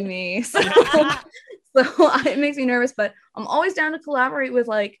 That would be me. So it makes me nervous, but I'm always down to collaborate with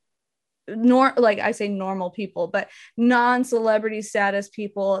like like I say normal people, but non-celebrity status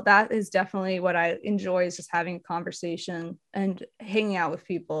people. That is definitely what I enjoy, is just having a conversation and hanging out with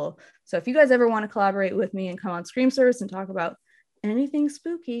people. So if you guys ever want to collaborate with me and come on Scream Service and talk about anything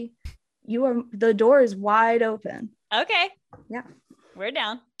spooky, the door is wide open. Okay. Yeah. We're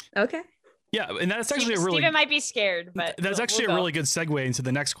down. Okay. Yeah, and that's actually Steven might be scared, but that's actually a really good segue into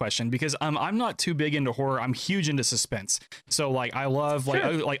the next question, because I'm not too big into horror. I'm huge into suspense. So like I love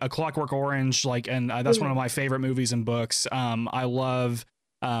like A Clockwork Orange, like, and that's one of my favorite movies and books. I love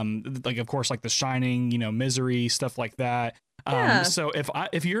like, of course, like The Shining, you know, Misery, stuff like that. So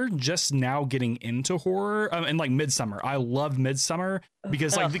if you're just now getting into horror, and like Midsummer, I love Midsummer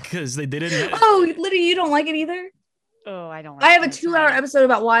because they didn't. Oh, Lydia, you don't like it either? Oh, I don't. I have a 2-hour episode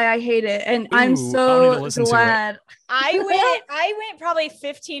about why I hate it, and I'm so glad. I went probably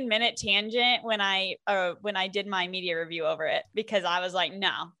 15-minute tangent when I did my media review over it, because I was like, no,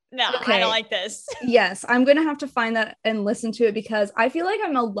 I don't like this. Yes, I'm gonna have to find that and listen to it, because I feel like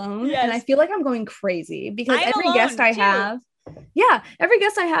I'm alone, and I feel like I'm going crazy, because every guest I have. Yeah, every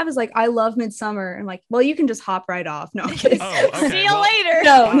guest I have is like, I love Midsummer. I'm like, well, you can just hop right off. No, I'm kidding. See you later.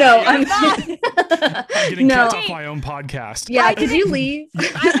 No, I'm getting kicked off my own podcast. Yeah, could you leave?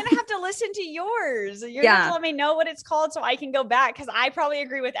 I'm gonna have to listen to yours. You're gonna have to let me know what it's called so I can go back, because I probably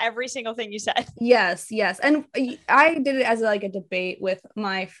agree with every single thing you said. Yes, and I did it as like a debate with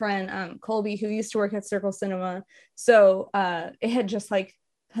my friend Colby, who used to work at Circle Cinema. So it had just like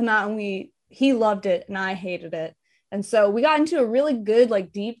come out, and he loved it and I hated it. And so we got into a really good,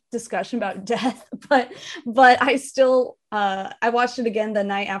 like, deep discussion about death, but I still, I watched it again the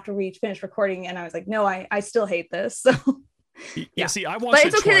night after we finished recording, and I was like, no, I still hate this. So yeah, see, I watched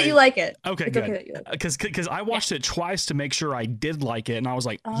it but it's okay that you like it. Okay, it's good. Because I watched it twice to make sure I did like it, and I was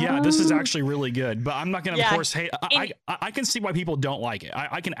like, yeah, this is actually really good. But I'm not going to force hate. I can see why people don't like it.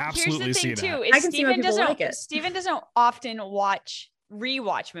 I can absolutely see that. Too, I can see why people like it. Steven doesn't often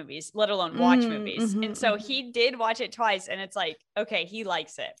rewatch movies, let alone watch movies, and so he did watch it twice, and it's like, okay, he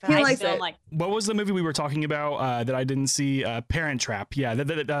likes it, but I still like. What was the movie we were talking about that I didn't see? Parent Trap. Yeah, that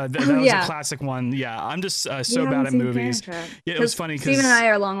was a classic one. Yeah, I'm just so bad at movies. Yeah, it was funny because Steven and I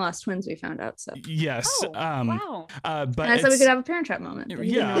are long lost twins. We found out. So yes, wow. But and I said we could have a Parent Trap moment.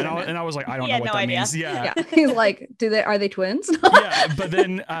 Yeah, and I was like, I don't know what that means. Yeah, he's like, are they twins? Yeah, but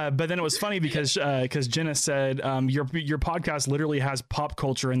then it was funny because Jenna said, your podcast literally has pop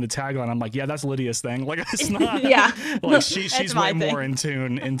culture in the tagline. I'm like, yeah, that's Lydia's thing. Like, it's not. Yeah, like she's way more in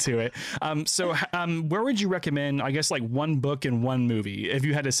tune into it. So where would you recommend, I guess, like one book and one movie, if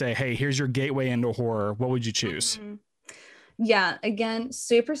you had to say, hey, here's your gateway into horror, what would you choose? Yeah, again,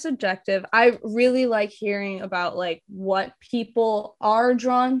 super subjective. I really like hearing about like what people are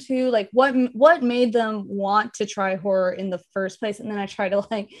drawn to, like what made them want to try horror in the first place, and then I try to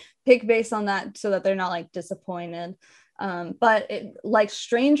like pick based on that so that they're not like disappointed. But like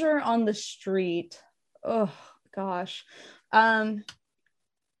Stranger on the Street, oh gosh,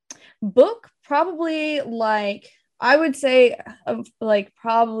 book probably, like I would say like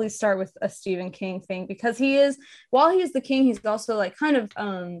probably start with a Stephen King thing, because while he is the king, he's also like kind of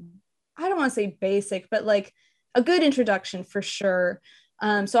I don't want to say basic, but like a good introduction for sure.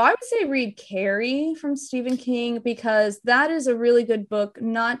 So I would say read Carrie from Stephen King, because that is a really good book,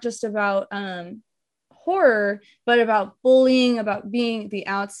 not just about horror, but about bullying, about being the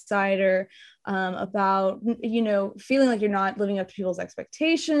outsider, about, you know, feeling like you're not living up to people's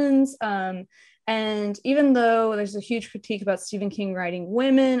expectations. And even though there's a huge critique about Stephen King writing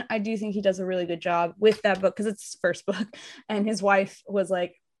women, I do think he does a really good job with that book, because it's his first book and his wife was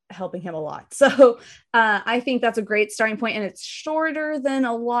like helping him a lot. So I think that's a great starting point, and it's shorter than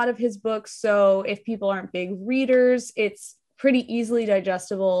a lot of his books. So if people aren't big readers, it's pretty easily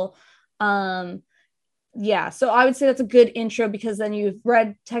digestible. Yeah, so I would say that's a good intro, because then you've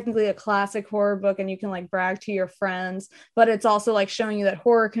read technically a classic horror book and you can like brag to your friends, but it's also like showing you that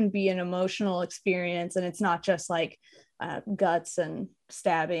horror can be an emotional experience, and it's not just like guts and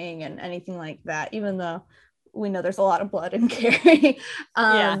stabbing and anything like that, even though we know there's a lot of blood in Carrie.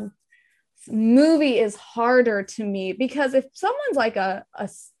 Movie is harder to me, because if someone's like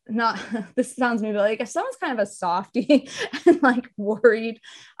not this sounds maybe like if someone's kind of a softie and like worried,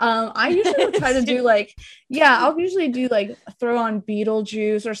 I usually would try to do like, I'll usually do like throw on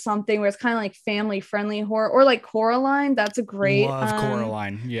Beetlejuice or something where it's kind of like family friendly horror, or like Coraline. That's a great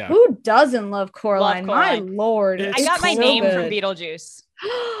Coraline. Yeah. Who doesn't love Coraline? My lord. I got my name from Beetlejuice.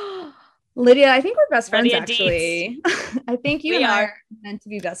 Lydia, I think we're best friends Lydia actually. I think you and I are meant to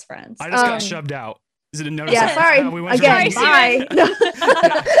be best friends. I just got shoved out. Is it a notice? Yeah, sorry. We went Again, bye.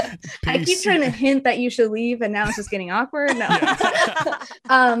 I keep Peace. trying to hint that you should leave, and now it's just getting awkward. No,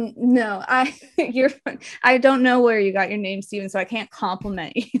 no, I don't know where you got your name, Steven, so I can't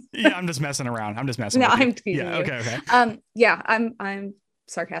compliment you. Yeah, I'm just messing around. I'm just messing. No, with you. I'm teasing you. Okay. Yeah, I'm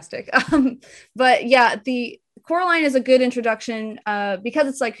sarcastic. But yeah, the Coraline is a good introduction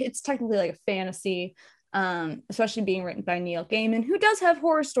because it's technically like a fantasy. Especially being written by Neil Gaiman, who does have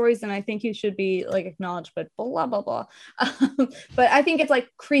horror stories, and I think he should be like acknowledged, but blah blah blah. But I think it's like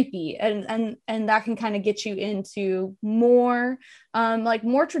creepy, and that can kind of get you into more like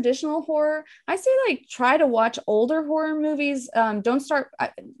more traditional horror. I say like try to watch older horror movies. Don't start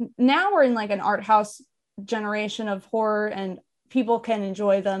now. We're in like an art house generation of horror, and people can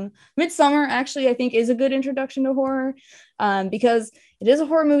enjoy them. Midsummer actually I think is a good introduction to horror because it is a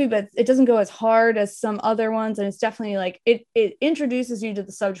horror movie, but it doesn't go as hard as some other ones, and it's definitely like it introduces you to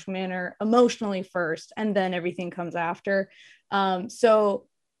the subject matter emotionally first, and then everything comes after. So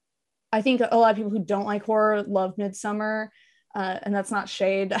I think a lot of people who don't like horror love Midsummer, and that's not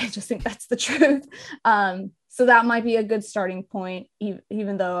shade. I just think that's the truth. So that might be a good starting point,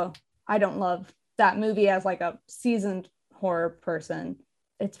 even though I don't love that movie as like a seasoned horror person.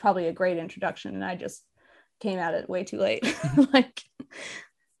 It's probably a great introduction, and I just came at it way too late.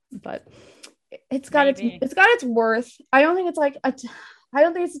 But it's got its worth. I don't think it's like I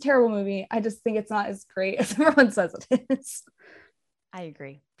don't think it's a terrible movie. I just think it's not as great as everyone says it is. I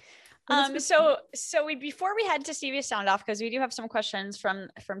agree. Before we head to Stevia sound off, because we do have some questions from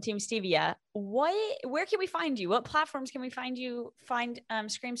Team Stevia, where can we find you? What platforms can we find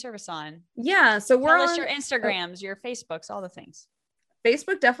Scream Service on? Yeah, so we're on your Instagrams, your Facebooks, all the things.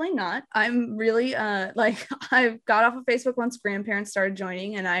 Facebook, definitely not. I'm really like I got off of Facebook once grandparents started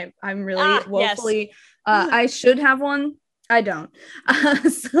joining, and I'm really woefully I should have one. I don't.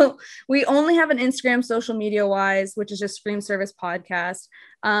 So we only have an Instagram social media wise, which is just Scream Service Podcast.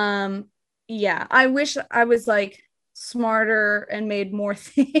 Yeah, I wish I was like smarter and made more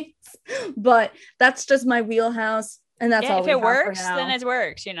things, but that's just my wheelhouse. And that's all. If it works, then it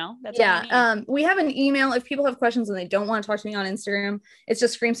works, That's we have an email. If people have questions and they don't want to talk to me on Instagram, it's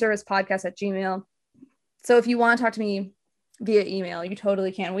just screamservicepodcast@gmail.com. So if you want to talk to me via email, you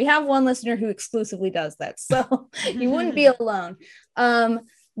totally can. We have one listener who exclusively does that, so you wouldn't be alone.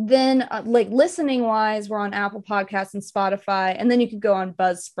 Then like listening wise, we're on Apple Podcasts and Spotify, and then you could go on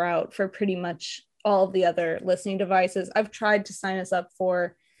Buzzsprout for pretty much all of the other listening devices. I've tried to sign us up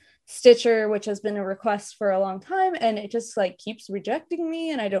for Stitcher, which has been a request for a long time, and it just like keeps rejecting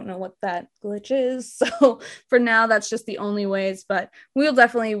me, and I don't know what that glitch is. So for now, that's just the only ways, but we'll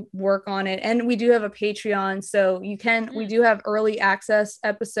definitely work on it. And we do have a Patreon, so we do have early access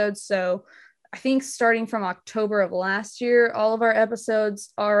episodes. So I think starting from October of last year, all of our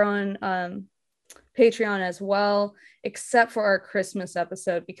episodes are on Patreon as well, except for our Christmas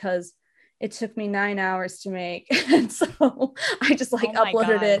episode, because it took me 9 hours to make. And so I just like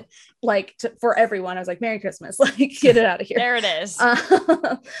uploaded it like for everyone. I was like, Merry Christmas, like get it out of here. There it is. And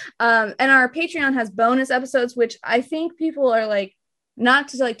our Patreon has bonus episodes, which I think people are like, not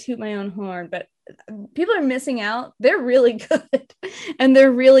to like toot my own horn, but people are missing out. They're really good and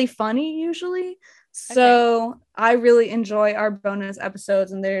they're really funny usually. So I really enjoy our bonus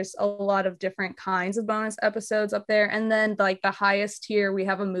episodes, and there's a lot of different kinds of bonus episodes up there. And then like the highest tier, we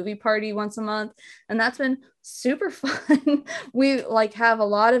have a movie party once a month, and that's been super fun. We like have a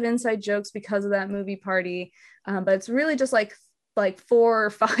lot of inside jokes because of that movie party, but it's really just like 4 or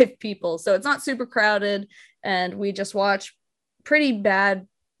 5 people, so it's not super crowded, and we just watch pretty bad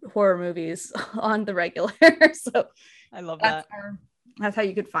horror movies on the regular. So I love that. That's how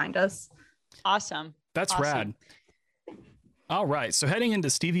you could find us. Awesome. That's rad. All right. So heading into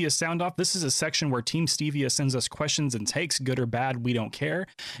Stevia Sound Off, this is a section where Team Stevia sends us questions and takes, good or bad, we don't care.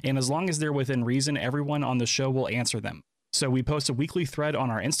 And as long as they're within reason, everyone on the show will answer them. So we post a weekly thread on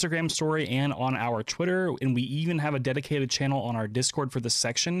our Instagram story and on our Twitter, and we even have a dedicated channel on our Discord for this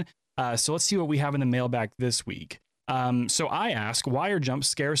section. So let's see what we have in the mailbag this week. So I ask, why are jump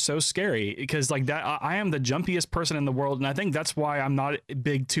scares so scary? Because like that, I am the jumpiest person in the world. And I think that's why I'm not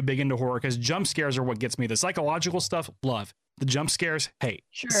too big into horror, because jump scares are what gets me. The psychological stuff, love. The jump scares, hate.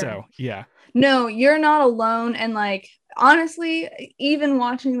 Sure. So yeah. No, you're not alone. And like, honestly, even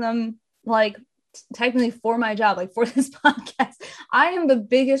watching them like technically for my job, like for this podcast, I am the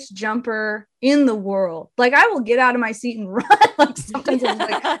biggest jumper in the world. Like I will get out of my seat and run. Like sometimes I'm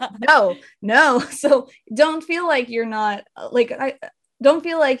like, no. So don't feel like you're not like, I don't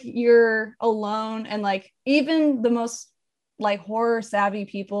feel like you're alone. And like even the most like horror savvy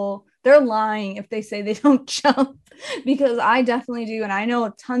people, they're lying if they say they don't jump, because I definitely do. And I know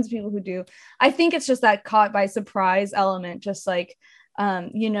tons of people who do. I think it's just that caught by surprise element, just like,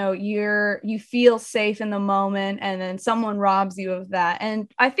 you know, you feel safe in the moment and then someone robs you of that.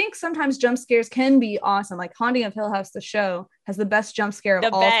 And I think sometimes jump scares can be awesome. Like Haunting of Hill House, the show, has the best jump scare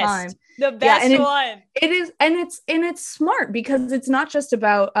of all time. The best one. It is, and it's smart because it's not just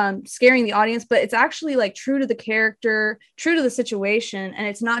about scaring the audience, but it's actually like true to the character, true to the situation, and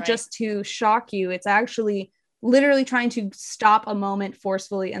it's not just to shock you. It's actually literally trying to stop a moment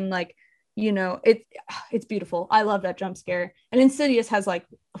forcefully, and like, you know, it's beautiful. I love that jump scare. And Insidious has like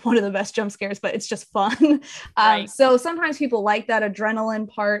one of the best jump scares, but it's just fun. So sometimes people like that adrenaline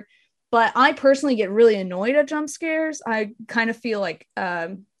part, but I personally get really annoyed at jump scares. I kind of feel like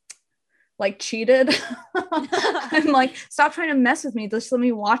cheated. I'm like, stop trying to mess with me. Just let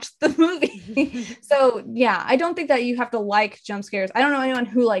me watch the movie. So yeah, I don't think that you have to like jump scares. I don't know anyone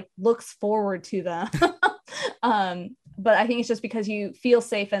who like looks forward to them. But I think it's just because you feel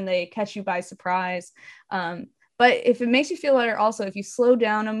safe and they catch you by surprise. But if it makes you feel better, also, if you slow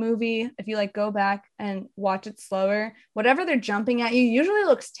down a movie, if you like go back and watch it slower, whatever they're jumping at you usually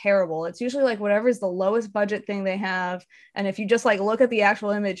looks terrible. It's usually like whatever is the lowest budget thing they have. And if you just like look at the actual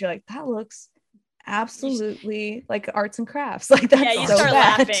image, you're like, that looks absolutely like arts and crafts. Like that's you so start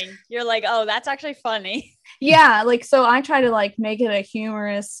bad. laughing. You're like, oh, that's actually funny. Yeah, like so I try to like make it a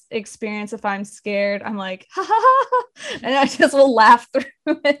humorous experience. If I'm scared, I'm like ha, ha, ha, and I just will laugh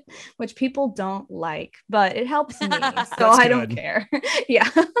through it, which people don't like, but it helps me, so I don't care. Yeah.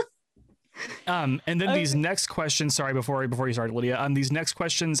 And then these next questions, sorry, before you start, Lydia, these next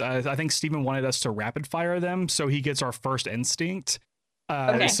questions, I think Stephen wanted us to rapid fire them so he gets our first instinct.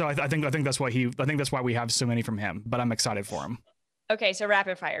 So I think that's why we have so many from him, but I'm excited for him. Okay, so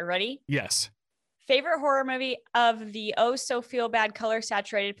rapid fire. Ready? Yes. Favorite horror movie of the oh so feel bad color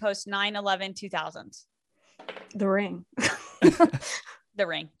saturated post 9/11/2000s? The Ring. The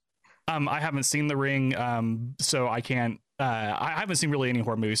Ring. I haven't seen The Ring, so I can't. I haven't seen really any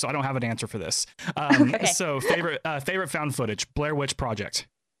horror movies, so I don't have an answer for this. So favorite found footage, Blair Witch Project.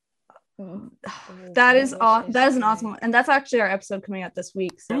 That is an awesome one, and that's actually our episode coming out this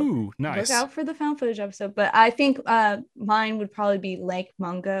week, so ooh, nice. Look out for the found footage episode. But I think mine would probably be Lake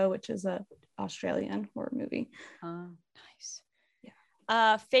Mungo, which is a Australian horror movie. Nice.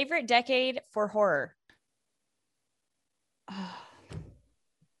 Yeah. Favorite decade for horror?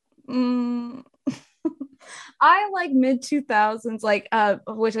 I like mid 2000s, like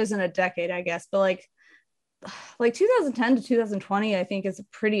which isn't a decade, I guess, but like 2010 to 2020, I think is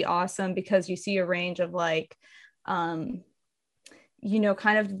pretty awesome because you see a range of like, you know,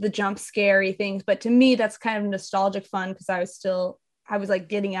 kind of the jump scary things. But to me, that's kind of nostalgic fun because I was like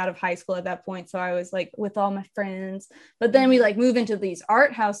getting out of high school at that point. So I was like with all my friends, but then we like move into these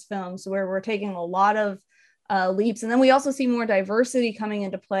art house films where we're taking a lot of leaps. And then we also see more diversity coming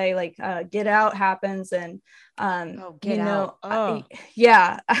into play, like Get Out happens and Get Out.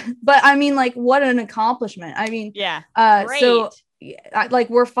 Yeah. But I mean, like, what an accomplishment. I mean, yeah. So like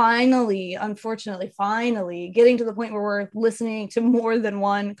we're unfortunately finally getting to the point where we're listening to more than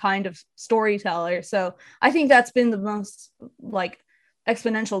one kind of storyteller. So I think that's been the most like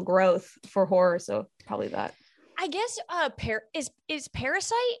exponential growth for horror. So probably that. I guess is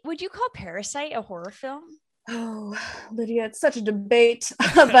Parasite, would you call Parasite a horror film? Oh, Lydia, it's such a debate.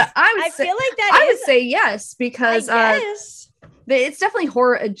 But I would say yes, because it's definitely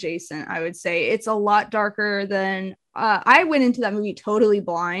horror adjacent. I would say it's a lot darker than I went into that movie totally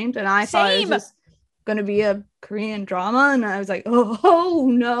blind, and I thought it was just going to be a Korean drama, and I was like, oh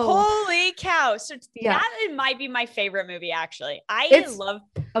no, holy cow. So that might be my favorite movie, actually. It's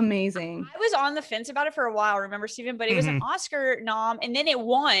amazing. I was on the fence about it for a while, remember, Stephen, but it was an Oscar nom, and then it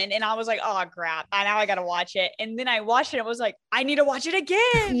won, and I was like, oh crap, now I gotta watch it. And then I watched it and was like, I need to watch it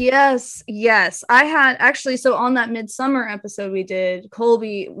again. Yes I had actually, so on that Midsummer episode we did,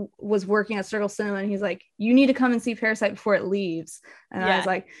 Colby was working at Circle Cinema, and he's like, you need to come and see Parasite before it leaves. And I was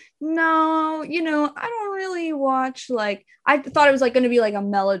like, no, you know, I don't really watch, like, I thought it was like going to be like a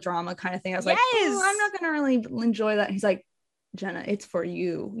melodrama kind of thing. I was like, oh, I'm not going to really enjoy that. He's like, Jenna, it's for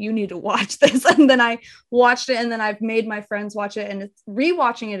you. You need to watch this. And then I watched it, and then I've made my friends watch it, and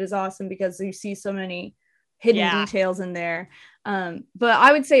rewatching it is awesome because you see so many hidden Yeah. details in there. But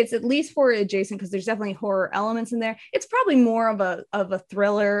I would say it's at least horror adjacent because there's definitely horror elements in there. It's probably more of a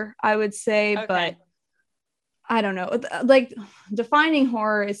thriller, I would say, Okay. but I don't know. Like defining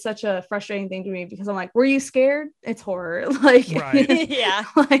horror is such a frustrating thing to me because I'm like, were you scared? It's horror. Like, Right. Yeah.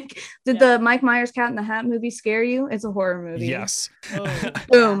 like, did Yeah. the Mike Myers Cat in the Hat movie scare you? It's a horror movie. Yes. Oh,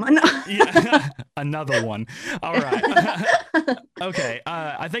 Boom. Yeah. Another one. All right. Okay.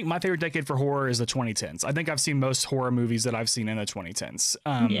 I think my favorite decade for horror is the 2010s. I think I've seen most horror movies that I've seen in the 2010s.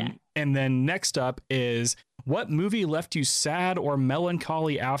 Yeah. And then next up is, what movie left you sad or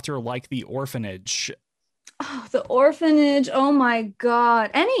melancholy after, like The Orphanage? Oh, The Orphanage. Oh my God.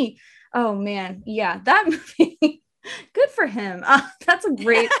 Oh man. Yeah, that movie. Good for him. That's a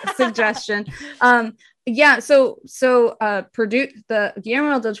great suggestion. Yeah. So the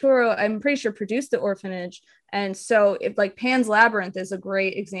Guillermo del Toro, I'm pretty sure produced The Orphanage. And so if like Pan's Labyrinth is a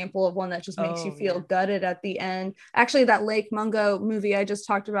great example of one that just makes you feel gutted at the end. Actually, that Lake Mungo movie I just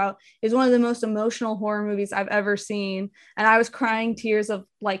talked about is one of the most emotional horror movies I've ever seen. And I was crying tears of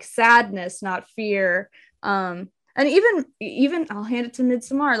like sadness, not fear. And even I'll hand it to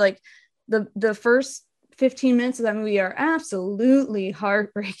Midsommar. Like the first 15 minutes of that movie are absolutely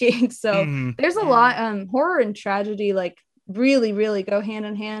heartbreaking. So there's a lot, horror and tragedy, like really, really go hand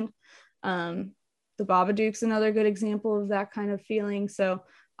in hand. The Babadook's another good example of that kind of feeling. So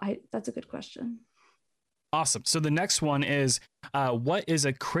that's a good question. Awesome. So the next one is, what is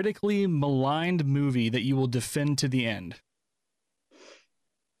a critically maligned movie that you will defend to the end?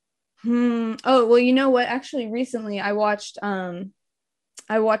 Oh, well, you know what? Actually, recently I watched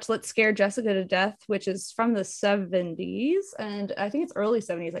Let's Scare Jessica to Death, which is from the 70s, and I think it's early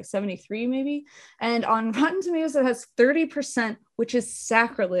 70s, like 73 maybe. And on Rotten Tomatoes, it has 30%, which is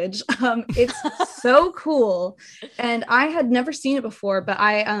sacrilege. It's so cool. And I had never seen it before, but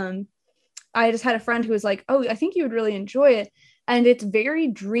I just had a friend who was like, oh, I think you would really enjoy it. And it's very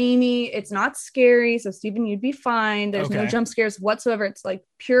dreamy. It's not scary. So Stephen, you'd be fine. There's no jump scares whatsoever. It's like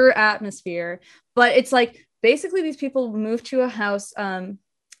pure atmosphere. But it's like basically these people move to a house.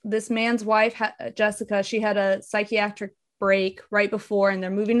 This man's wife, Jessica, she had a psychiatric break right before, and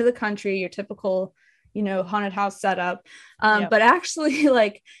they're moving to the country, your typical, haunted house setup. But actually,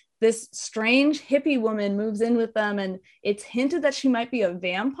 like, this strange hippie woman moves in with them, and it's hinted that she might be a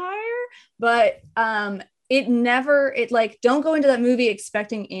vampire, but don't go into that movie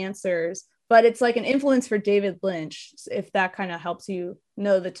expecting answers, but it's like an influence for David Lynch, if that kind of helps you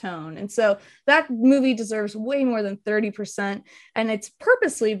know the tone. And so that movie deserves way more than 30%, and it's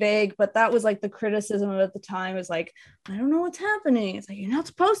purposely vague, but that was like the criticism at the time, is like, I don't know what's happening. It's like, you're not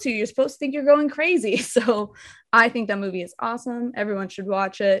supposed to, you're supposed to think you're going crazy. So I think that movie is awesome. Everyone should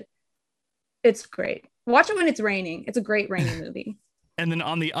watch it. It's great. Watch it when it's raining. It's a great rainy movie. And then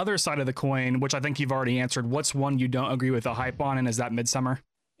on the other side of the coin, which I think you've already answered, what's one you don't agree with the hype on, and is that Midsummer?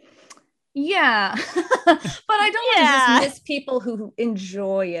 Yeah. But I don't want to dismiss people who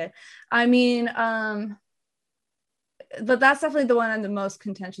enjoy it. I mean, but that's definitely the one I'm the most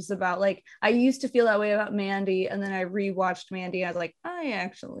contentious about. Like, I used to feel that way about Mandy, and then I rewatched Mandy. I was like, I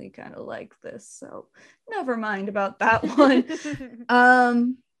actually kind of like this, so never mind about that one.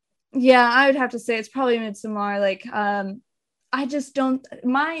 Yeah, I would have to say it's probably Midsommar. Like, I just don't,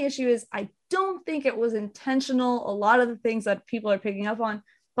 my issue is I don't think it was intentional, a lot of the things that people are picking up on,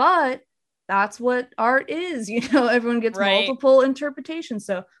 but that's what art is, everyone gets multiple interpretations.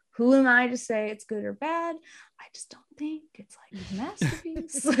 So who am I to say it's good or bad? I just don't think it's like a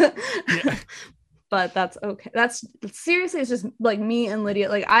masterpiece. But that's okay. That's seriously, it's just like me and Lydia.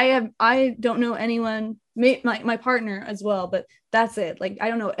 Like, I don't know anyone, my partner as well, but that's it. Like, I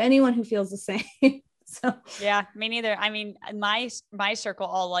don't know anyone who feels the same. So yeah, me neither. I mean, my circle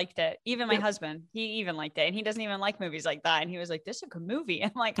all liked it. Even my husband, he even liked it, and he doesn't even like movies like that. And he was like, "This is a good movie."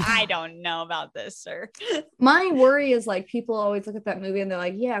 I'm like, I don't know about this, sir. My worry is like, people always look at that movie and they're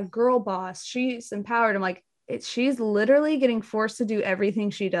like, "Yeah, girl boss, she's empowered." I'm like, she's literally getting forced to do everything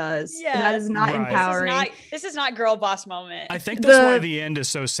she does. Yeah, and that is not empowering. This is not girl boss moment. I think that's why the end is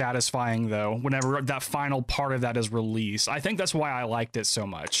so satisfying, though. Whenever that final part of that is released, I think that's why I liked it so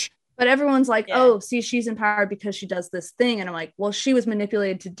much. But everyone's like, oh, see, she's empowered because she does this thing. And I'm like, well, she was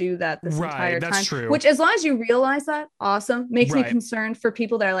manipulated to do that this entire time. That's true. Which, as long as you realize that, awesome. Makes me concerned for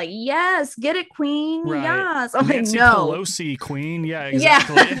people that are like, yes, get it, queen. Right. Yes. I'm Nancy like, no. Pelosi, queen. Yeah,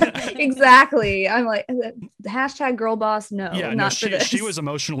 exactly. Yeah, exactly. I'm like, hashtag girl boss. No, not for this. She was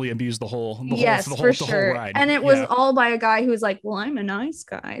emotionally abused the whole ride. And it was all by a guy who was like, well, I'm a nice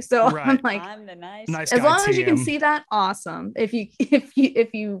guy. So I'm like, I'm the nice guy. As long as you can see that, awesome. If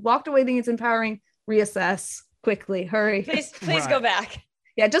you walked away thinking it's empowering, reassess quickly. Hurry. Please go back.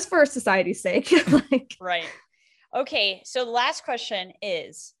 yeah, just for society's sake. Like, Right. Okay. So the last question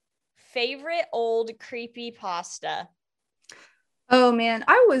is favorite old creepy pasta. oh man,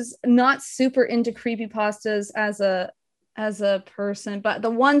 I was not super into creepypastas as a person, but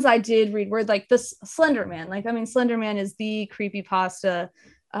the ones I did read were like this Slender Man. Like, I mean, Slender Man is the creepypasta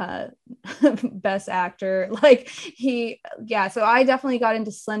best actor. Like yeah, so I definitely got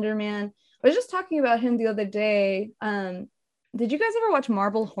into Slender Man. I was just talking about him the other day. Did you guys ever watch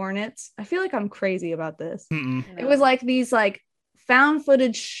Marble Hornets? I feel like I'm crazy about this. Mm-mm. It was like these like found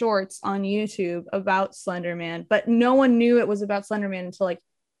footage shorts on YouTube about Slender Man, but no one knew it was about Slender Man until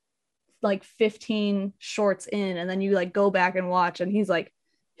like 15 shorts in, and then you like go back and watch, and he's like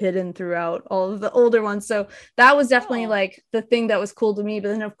hidden throughout all of the older ones. So that was definitely like the thing that was cool to me. But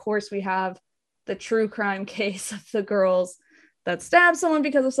then of course we have the true crime case of the girls that stabbed someone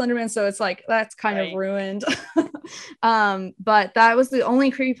because of Slender Man. So it's like that's kind of ruined. But that was the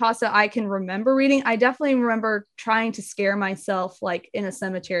only creepypasta I can remember reading. I definitely remember trying to scare myself like in a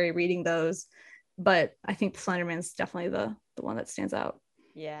cemetery reading those, but I think Slender Man's definitely the one that stands out.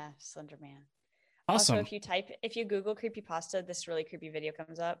 Yeah, Slender Man. Awesome. Also, if you Google creepypasta, this really creepy video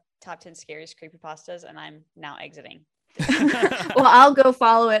comes up, top 10 scariest creepypastas, and I'm now exiting. Well, I'll go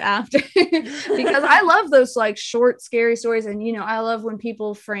follow it after because I love those like short scary stories, and you know, I love when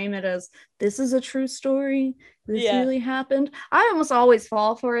people frame it as this is a true story, this really happened. I almost always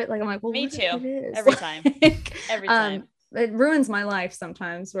fall for it. Like I'm like, well, me what too. if it is? Every time. Every time. It ruins my life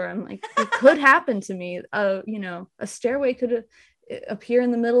sometimes where I'm like, it could happen to me. You know, a stairway could appear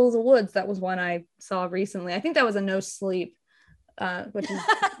in the middle of the woods. That was one I saw recently. I think that was a no sleep, which is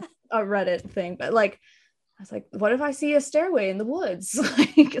a Reddit thing, but like I was like, what if I see a stairway in the woods?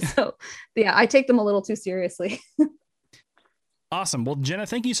 Like, so yeah, I take them a little too seriously. Awesome. Well, Jenna,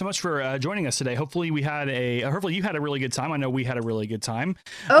 thank you so much for joining us today. Hopefully you had a really good time. I know we had a really good time.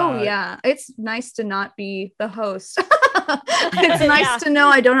 Oh yeah. It's nice to not be the host. It's nice to know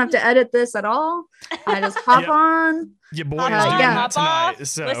I don't have to edit this at all. I just hop on. Your boy is doing that tonight.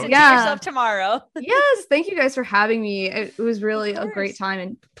 So listen to yourself tomorrow. Yes, thank you guys for having me. It was really a great time,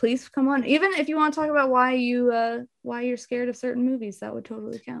 and please come on. Even if you want to talk about why you're scared of certain movies, that would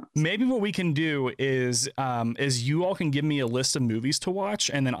totally count. Maybe what we can do is you all can give me a list of movies to watch,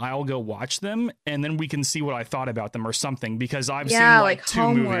 and then I'll go watch them, and then we can see what I thought about them or something, because I've seen like 2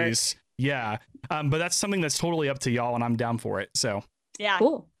 homework. movies. Yeah. But that's something that's totally up to y'all, and I'm down for it. So yeah,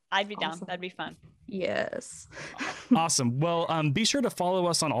 cool. I'd be down. That'd be fun. Yes. Awesome. Well, be sure to follow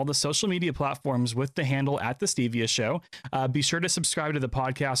us on all the social media platforms with the handle at The Stevia Show. Be sure to subscribe to the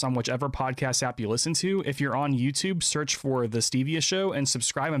podcast on whichever podcast app you listen to. If you're on YouTube, search for The Stevia Show and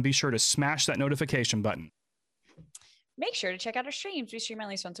subscribe, and be sure to smash that notification button. Make sure to check out our streams. We stream at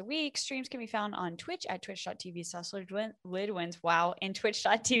least once a week. Streams can be found on Twitch at twitch.tv/lidwins, wow, and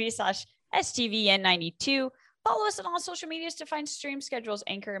twitch.tv/STVN92. Follow us on all social medias to find stream schedules.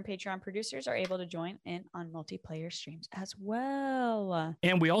 Anchor and Patreon producers are able to join in on multiplayer streams as well.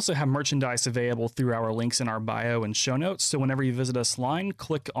 And we also have merchandise available through our links in our bio and show notes. So whenever you visit us online,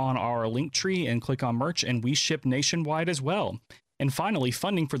 click on our link tree and click on merch, and we ship nationwide as well. And finally,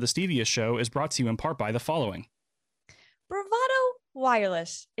 funding for The Stevia Show is brought to you in part by the following. Bravado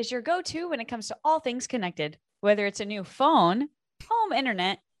Wireless is your go-to when it comes to all things connected. Whether it's a new phone, home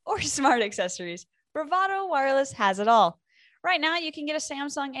internet, or smart accessories, Bravado Wireless has it all. Right now, you can get a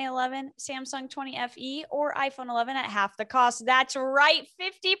Samsung A11, Samsung 20 FE, or iPhone 11 at half the cost. That's right,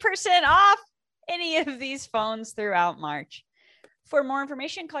 50% off any of these phones throughout March. For more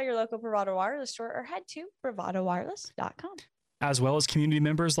information, call your local Bravado Wireless store or head to bravadowireless.com. As well as community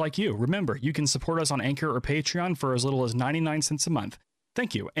members like you. Remember, you can support us on Anchor or Patreon for as little as 99 cents a month.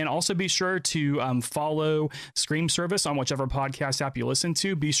 Thank you. And also be sure to follow Scream Service on whichever podcast app you listen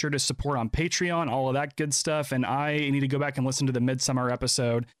to. Be sure to support on Patreon, all of that good stuff. And I need to go back and listen to the Midsummer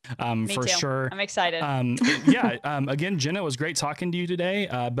episode for sure. I'm excited. Again, Jenna, it was great talking to you today.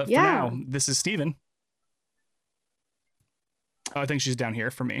 But for now, this is Steven. Oh, I think she's down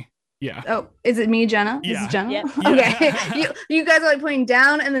here for me. Yeah. Oh, is it me, Jenna? Yeah. Is it Jenna? Yeah. Okay. you guys are like pointing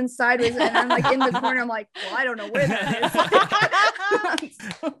down and then sideways, and I'm like in the corner. I'm like, well, I don't know where that is.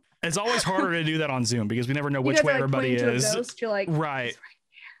 It's always harder to do that on Zoom because we never know which way everybody is. You're like, right.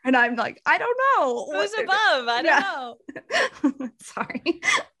 And I'm like, I don't know. Who's above? I don't know. Sorry.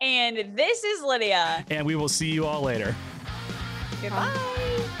 And this is Lydia. And we will see you all later. Goodbye.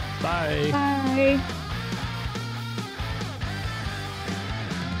 Bye. Bye.